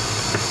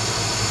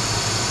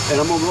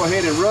 and I'm going to go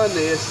ahead and run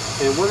this,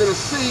 and we're going to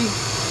see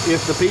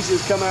if the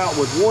pieces come out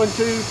with 1,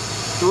 2,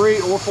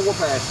 3, or 4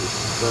 passes.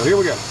 So here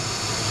we go.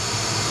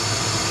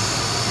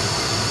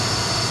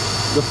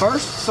 The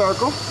first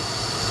circle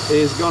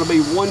is going to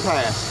be 1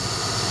 pass,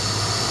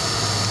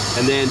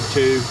 and then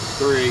 2,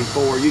 3,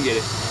 4, you get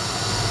it.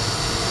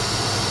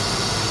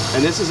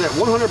 And this is at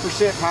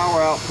 100%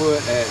 power output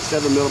at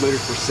 7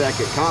 millimeters per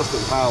second,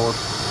 constant power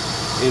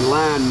in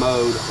line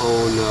mode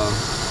on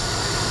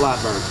flat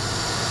burn.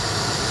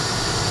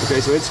 Okay,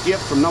 so it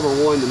skipped from number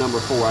 1 to number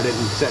 4. I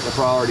didn't set the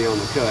priority on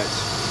the cuts.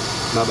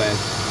 My bad.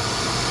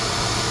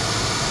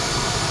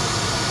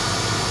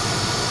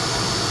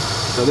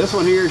 So this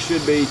one here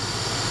should be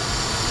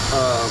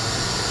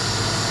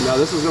no,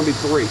 this is going to be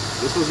 3.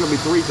 This one's going to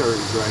be 3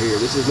 turns right here.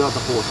 This is not the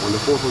 4th one. The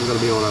 4th one's going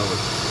to be on over.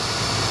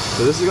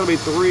 So this is going to be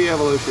 3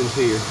 evolutions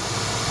here.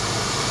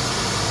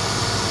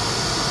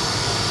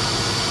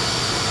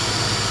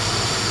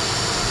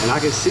 and I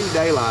can see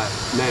daylight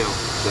now.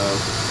 So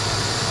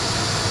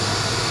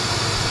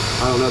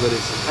I don't know that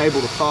it's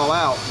able to thaw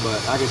out,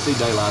 but I can see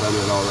daylight under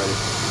it already.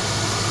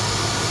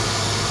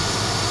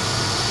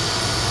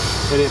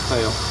 And it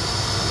fell.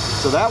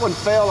 So that one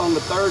fell on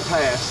the third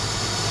pass.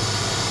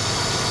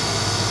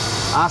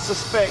 I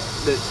suspect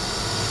that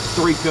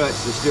 3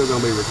 cuts is still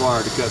going to be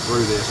required to cut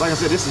through this. Like I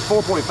said, this is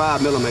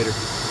 4.5 millimeter.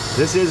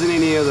 This isn't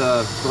any of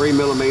the 3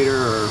 millimeter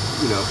or,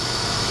 you know,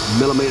 1.5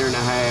 millimeters.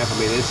 I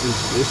mean,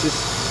 this is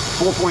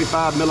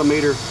 4.5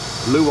 millimeter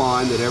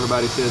Luan that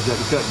everybody says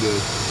doesn't cut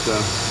good. So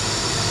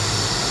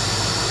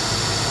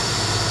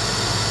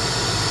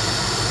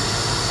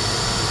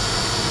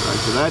all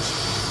right, so that's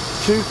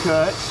 2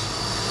 cuts.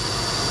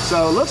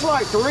 So it looks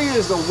like 3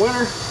 is the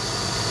winner,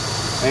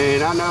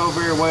 and I know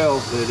very well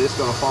that it's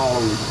going to fall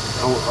on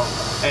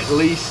at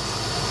least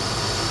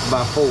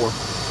by 4.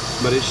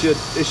 But it should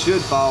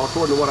fall,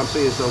 according to what I'm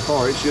seeing so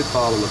far, it should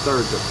fall on the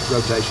 3rd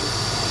rotation.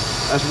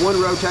 That's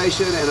 1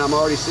 rotation, and I'm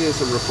already seeing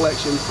some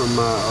reflection from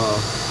my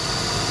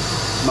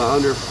my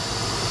under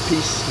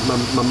piece, my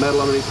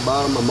metal underneath the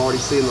bottom. I'm already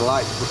seeing the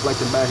light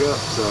reflecting back up,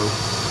 so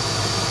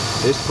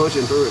it's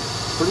punching through it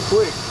pretty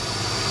quick.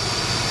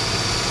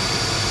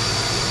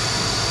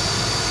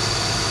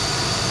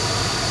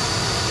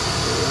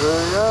 All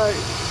right,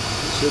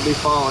 it should be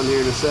falling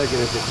here in a second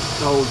if it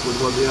holds with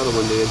what the other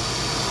one did.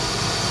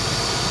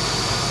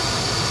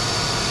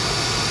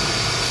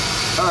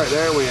 All right,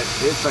 there it went.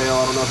 It fell.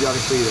 I don't know if y'all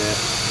can see that.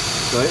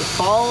 So it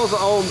falls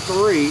on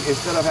 3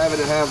 instead of having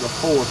to have the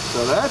 4th.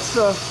 So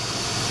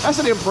that's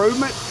an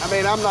improvement. I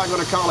mean, I'm not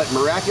going to call it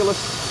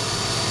miraculous,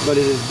 but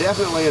it is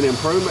definitely an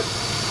improvement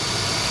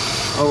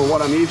over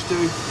what I'm used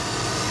to.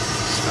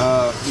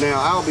 Now,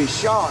 I'll be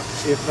shocked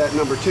if that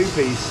number 2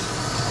 piece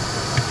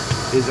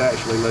is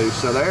actually loose.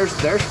 So there's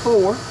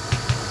 4,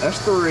 that's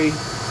 3,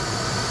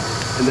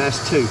 and that's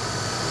 2.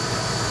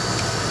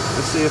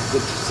 Let's see if the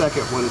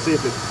second one, let's see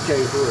if it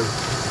came through.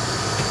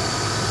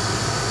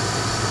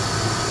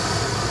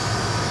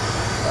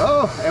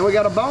 Oh, and we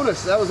got a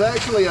bonus. That was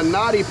actually a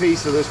knotty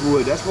piece of this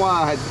wood. That's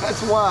why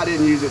I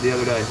didn't use it the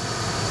other day.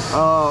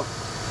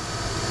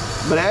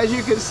 But as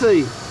you can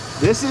see,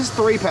 this is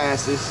 3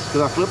 passes,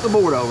 because I flipped the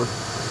board over.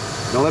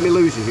 Don't let me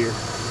lose you here.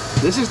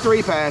 This is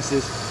 3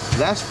 passes.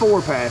 That's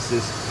 4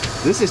 passes.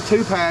 This is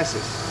 2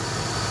 passes.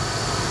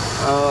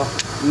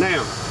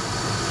 Now,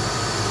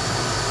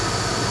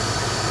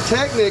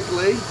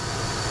 technically,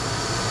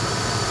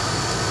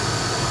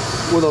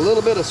 with a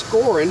little bit of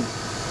scoring,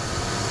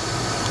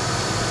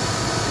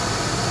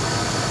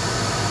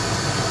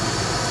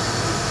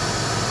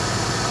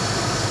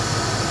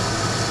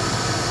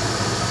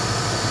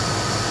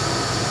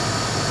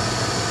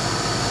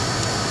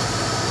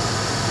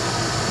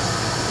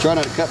 try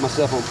not to cut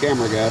myself on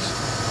camera, guys.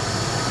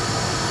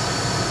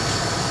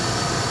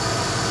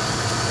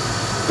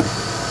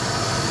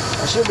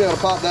 I should be able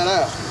to pop that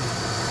out.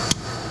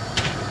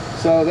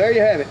 So there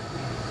you have it.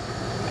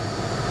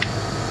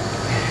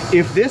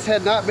 If this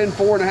had not been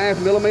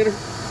 4.5 millimeter,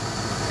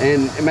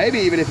 and maybe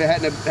even if it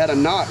hadn't had a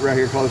knot right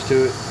here close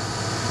to it,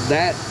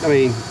 that, I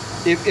mean,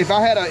 if I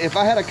had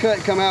a cut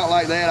come out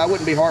like that, I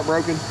wouldn't be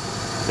heartbroken,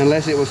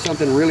 unless it was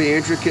something really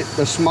intricate.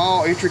 The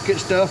small intricate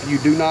stuff you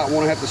do not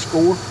want to have to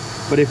score.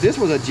 But if this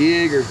was a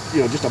jig or,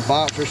 you know, just a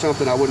box or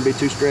something, I wouldn't be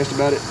too stressed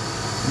about it.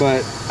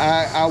 But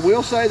I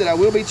will say that I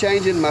will be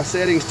changing my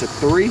settings to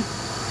 3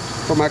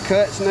 for my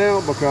cuts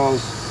now,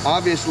 because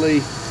obviously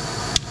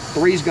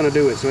 3 is going to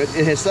do it. So it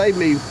has saved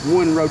me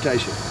 1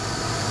 rotation.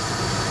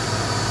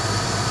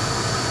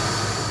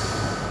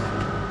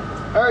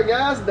 All right,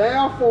 guys,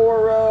 now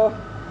for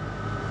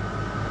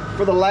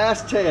the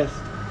last test.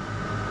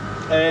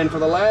 And for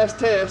the last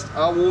test,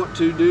 I want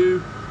to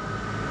do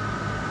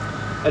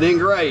an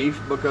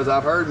engrave, because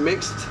I've heard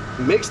mixed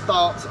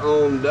thoughts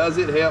on does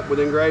it help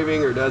with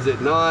engraving or does it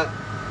not,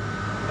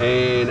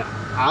 and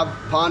I've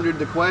pondered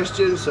the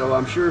question, so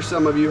I'm sure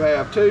some of you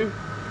have too.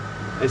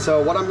 And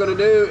so what I'm going to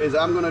do is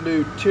I'm going to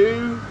do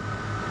 2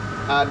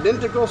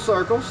 identical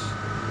circles,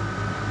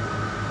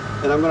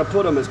 and I'm going to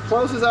put them as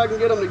close as I can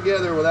get them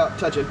together without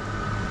touching,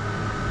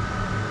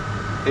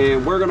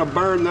 and we're going to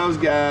burn those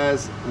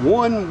guys,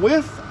 one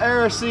with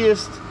air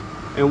assist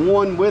and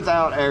one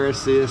without air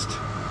assist,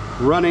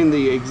 running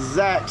the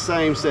exact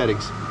same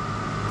settings.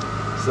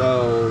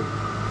 So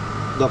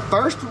the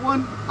first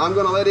one, I'm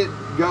going to let it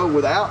go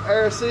without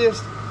air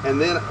assist, and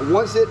then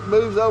once it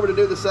moves over to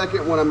do the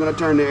second one, I'm going to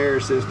turn the air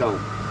assist on.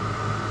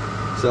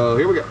 So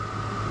here we go.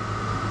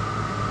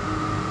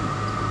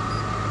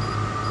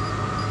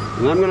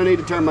 And I'm going to need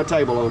to turn my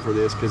table on for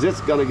this, because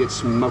it's going to get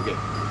smoky.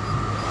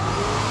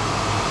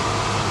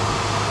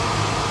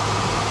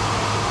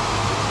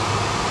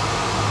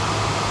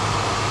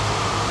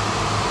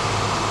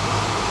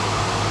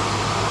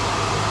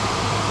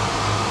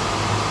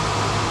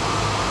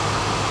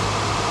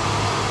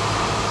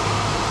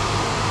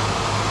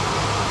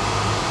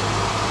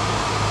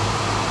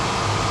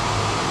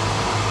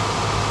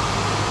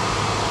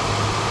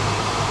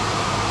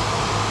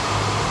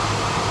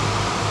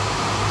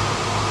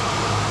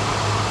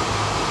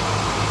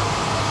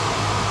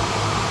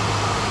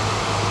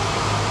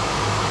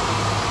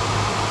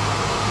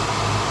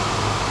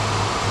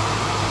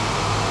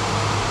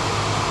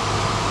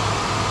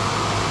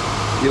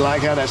 You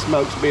like how that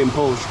smoke's being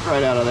pulled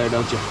straight out of there,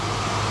 don't you?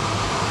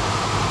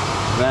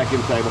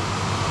 Vacuum table.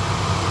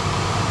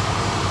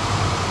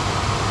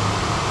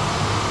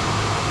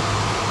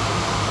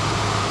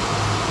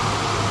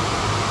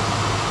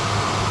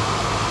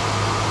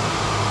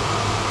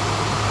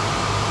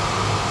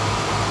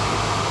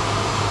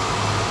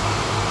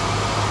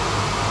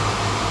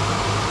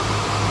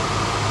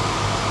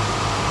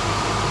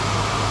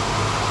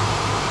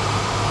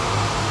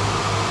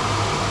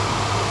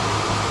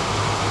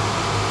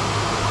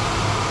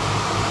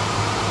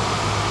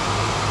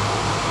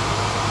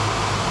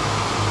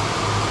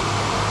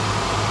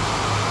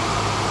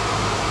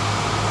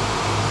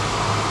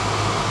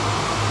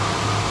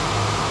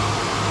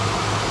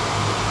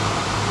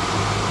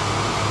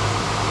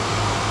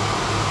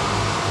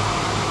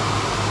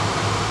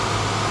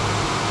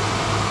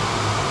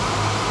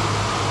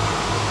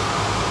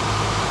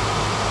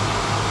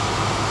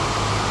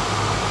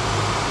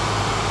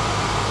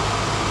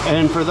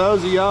 And for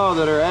those of y'all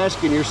that are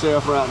asking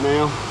yourself right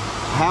now,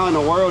 how in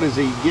the world is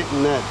he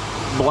getting that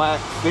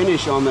black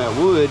finish on that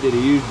wood? Did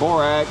he use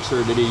borax,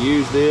 or did he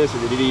use this, or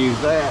did he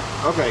use that?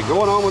 Okay,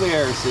 going on with the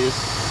air assist.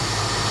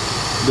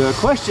 The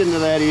question to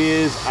that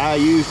is, I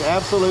used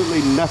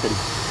absolutely nothing.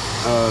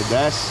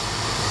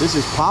 This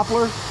is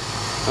poplar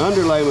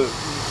underlayment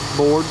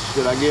boards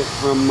that I get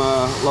from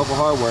local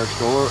hardware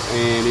store,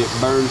 and it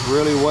burns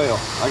really well.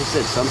 Like I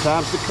said,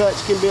 sometimes the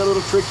cuts can be a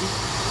little tricky,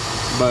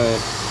 but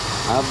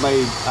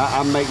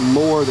I make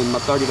more than my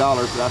 $30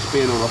 that I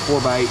spend on a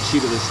 4x8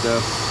 sheet of this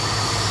stuff.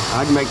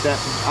 I make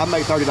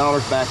 $30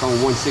 back on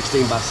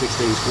 116 by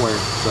 16 square.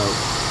 So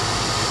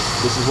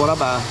this is what I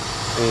buy,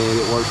 and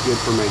it works good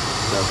for me.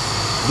 So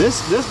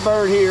this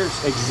bird here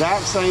is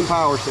exact same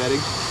power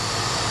settings,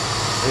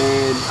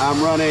 and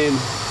I'm running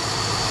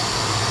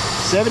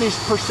 70%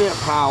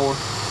 power,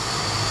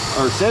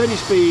 or 70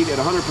 speed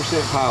at 100%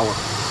 power,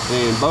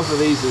 and both of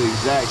these are the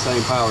exact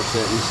same power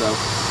settings. So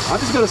I'm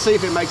just going to see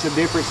if it makes a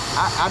difference.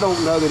 I don't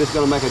know that it's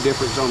going to make a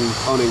difference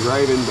on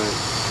engraving, but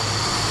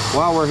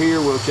while we're here,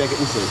 we'll check it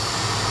and see.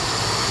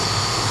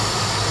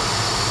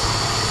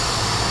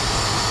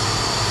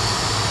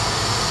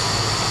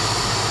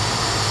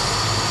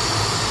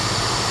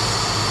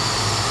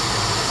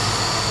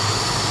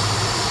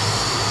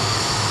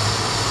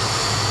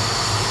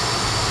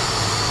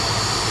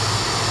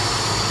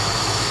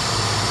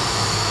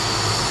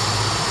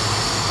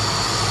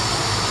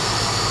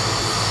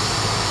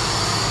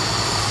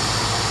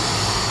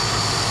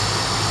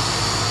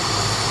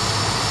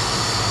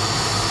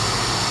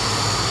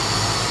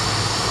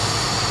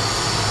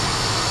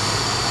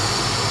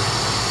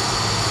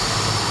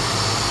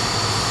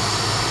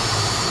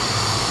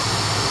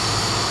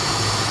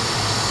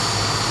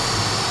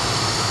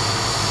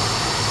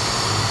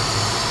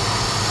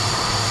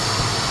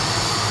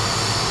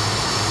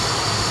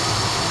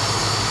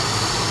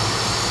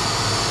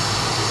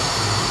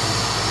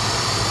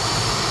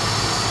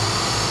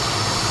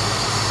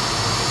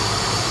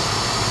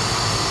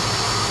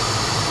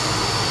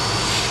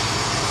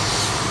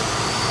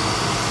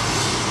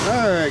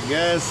 Alright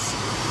guys,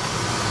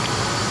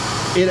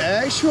 it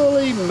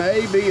actually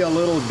may be a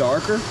little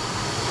darker,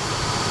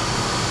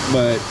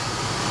 but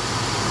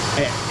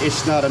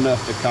it's not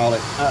enough to call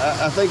it.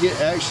 I think it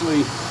actually,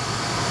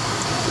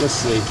 let's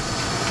see.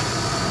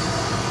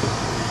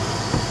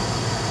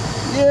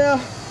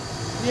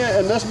 Yeah,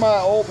 and that's my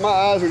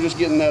eyes are just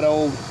getting that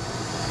old.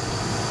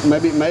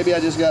 Maybe I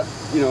just got,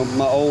 you know,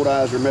 my old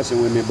eyes are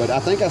messing with me, but I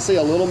think I see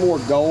a little more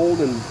gold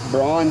and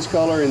bronze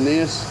color in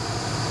this,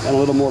 and a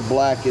little more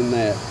black in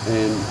that,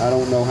 and I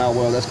don't know how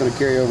well that's going to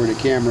carry over to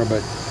camera,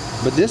 but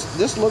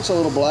this looks a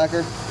little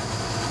blacker.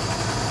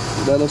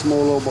 That looks more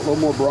a little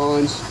more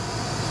bronze.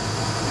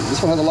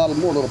 This one has a lot of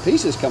more little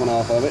pieces coming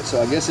off of it,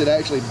 so I guess it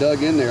actually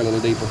dug in there a little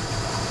deeper,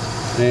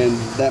 and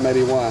that may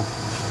be why.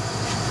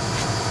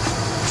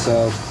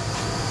 So,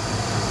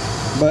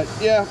 but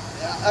yeah,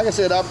 like I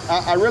said,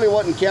 I really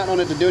wasn't counting on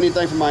it to do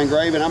anything for my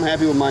engraving. I'm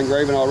happy with my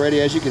engraving already.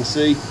 As you can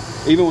see,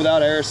 even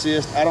without air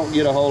assist, I don't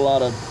get a whole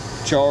lot of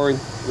charring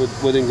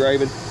with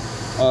engraving.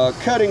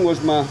 Cutting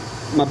was my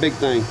big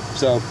thing.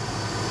 So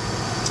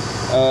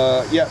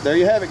yeah, there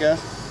you have it, guys.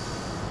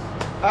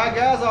 All right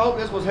guys, I hope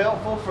this was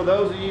helpful for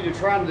those of you that are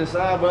trying to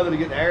decide whether to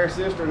get the air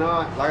assist or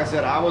not. Like I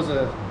said, I was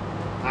a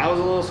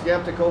little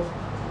skeptical.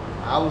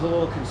 I was a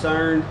little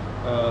concerned.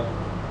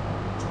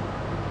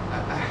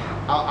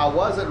 I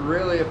wasn't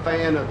really a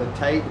fan of the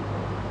tape,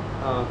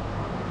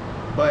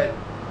 but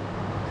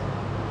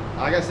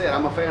like I said,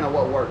 I'm a fan of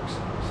what works.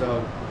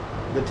 So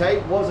the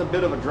tape was a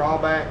bit of a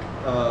drawback.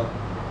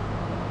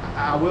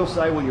 I will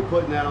say, when you're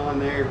putting that on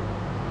there,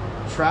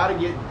 try to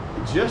get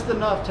just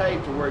enough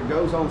tape to where it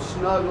goes on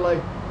snugly,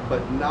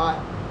 but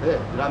not, did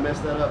I mess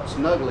that up?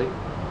 Snugly,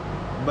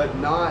 but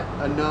not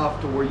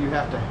enough to where you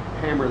have to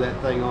hammer that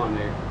thing on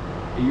there.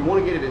 You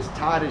want to get it as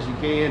tight as you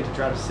can to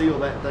try to seal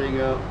that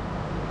thing up.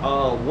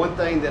 One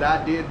thing that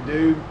I did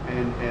do,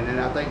 and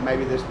I think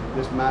maybe this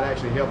might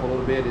actually help a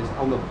little bit, is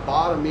on the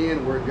bottom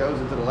end where it goes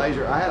into the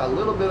laser, I had a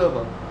little bit of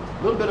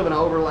an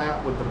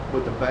overlap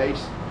with the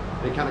base,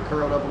 It kind of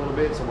curled up a little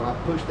bit, so when I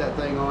pushed that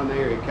thing on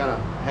there, it kind of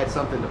had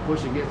something to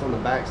push against on the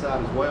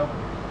backside as well.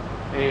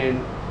 And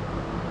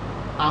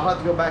I'll have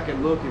to go back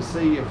and look and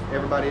see if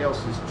everybody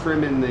else is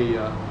trimming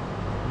the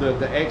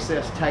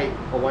excess tape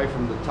away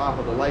from the top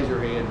of the laser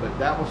head. But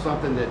that was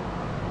something that,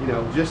 you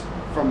know, just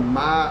from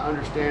my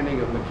understanding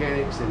of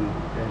mechanics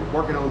and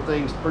working on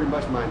things pretty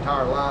much my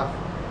entire life,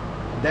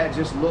 that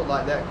just looked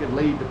like that could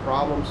lead to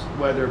problems,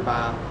 whether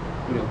by,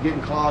 you know,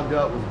 getting clogged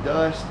up with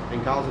dust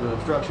and causing an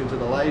obstruction to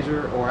the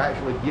laser, or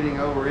actually getting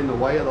over in the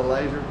way of the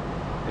laser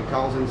and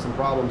causing some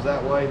problems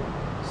that way.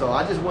 So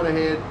I just went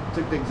ahead,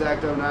 took the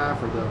X-Acto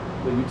knife or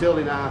the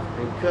utility knife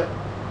and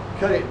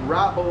cut it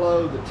right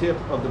below the tip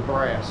of the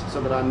brass,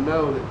 so that I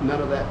know that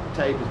none of that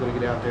tape is going to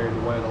get out there in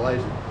the way of the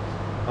laser.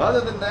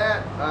 Other than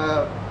that,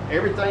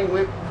 everything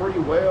went pretty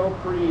well,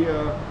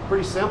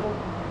 pretty simple.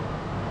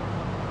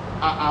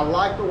 I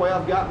like the way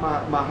I've got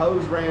my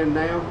hose ran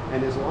now,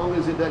 and as long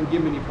as it doesn't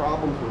give me any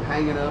problems with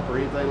hanging up or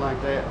anything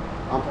like that,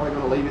 I'm probably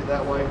going to leave it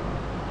that way.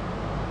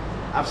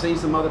 I've seen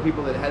some other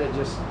people that had it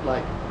just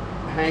like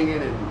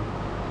hanging, and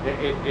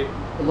it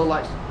looked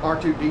like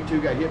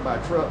R2-D2 got hit by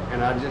a truck,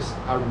 and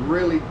I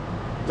really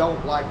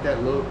don't like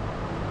that look.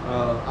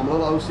 I'm a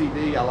little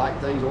OCD. I like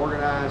things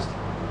organized.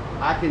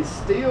 I can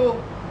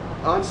still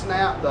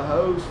unsnap the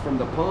hose from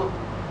the pump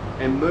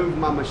and move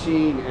my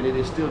machine, and it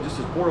is still just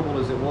as portable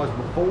as it was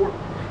before.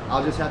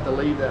 I'll just have to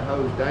leave that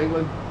hose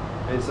dangling.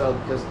 And so,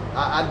 because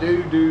I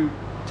do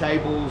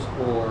tables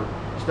or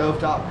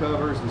stovetop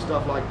covers and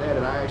stuff like that,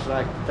 and I actually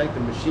like to take the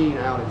machine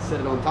out and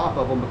set it on top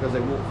of them because they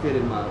won't fit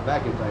in my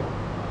vacuum table.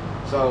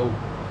 So,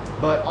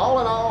 but all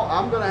in all,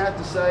 I'm gonna have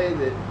to say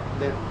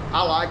that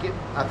I like it.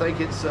 I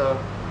think it's a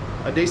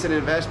decent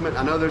investment.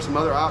 I know there's some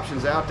other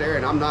options out there,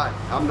 and I'm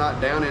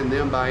not down in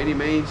them by any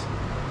means.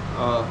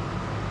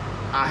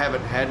 I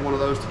haven't had one of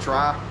those to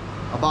try.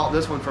 I bought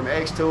this one from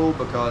XTool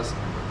because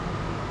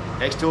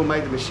XTool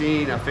made the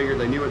machine. I figured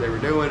they knew what they were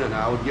doing, and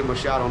I would give them a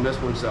shot on this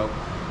one. So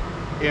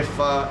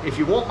if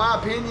you want my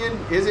opinion,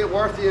 is it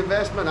worth the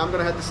investment? I'm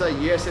gonna have to say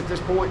yes at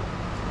this point.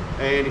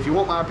 And if you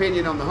want my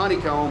opinion on the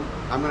honeycomb,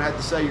 I'm gonna have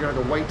to say you're gonna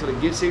have to wait till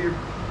it gets here.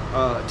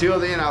 Till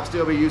then, I'll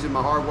still be using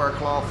my hardware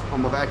cloth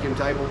on my vacuum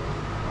table.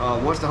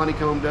 Once the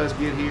honeycomb does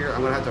get here,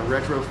 I'm gonna have to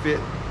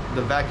retrofit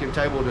the vacuum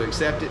table to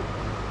accept it,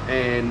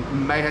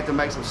 and may have to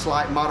make some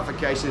slight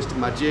modifications to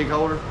my jig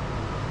holder.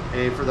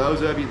 And for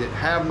those of you that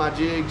have my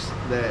jigs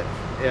that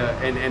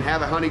and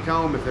have a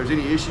honeycomb, if there's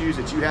any issues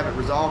that you haven't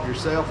resolved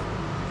yourself,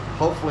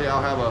 hopefully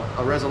I'll have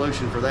a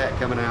resolution for that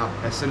coming out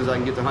as soon as I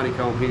can get the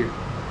honeycomb here.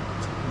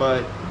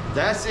 But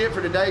that's it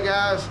for today,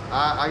 guys.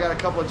 I got a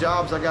couple of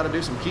jobs. I got to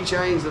do some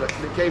keychains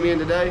that came in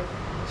today.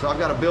 So I've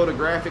got to build a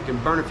graphic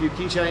and burn a few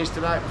keychains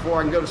tonight before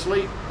I can go to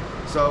sleep.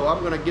 So I'm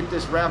going to get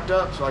this wrapped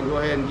up so I can go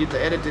ahead and get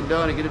the editing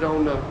done and get it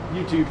on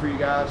YouTube for you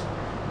guys.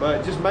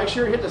 But just make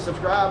sure you hit the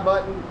subscribe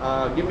button.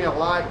 Give me a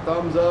like,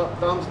 thumbs up,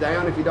 thumbs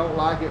down if you don't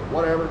like it,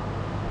 whatever.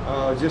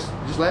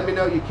 Just let me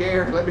know you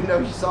care. Let me know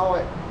you saw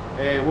it,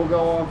 and we'll go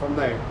on from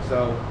there.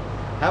 So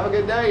have a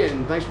good day,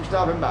 and thanks for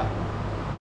stopping by.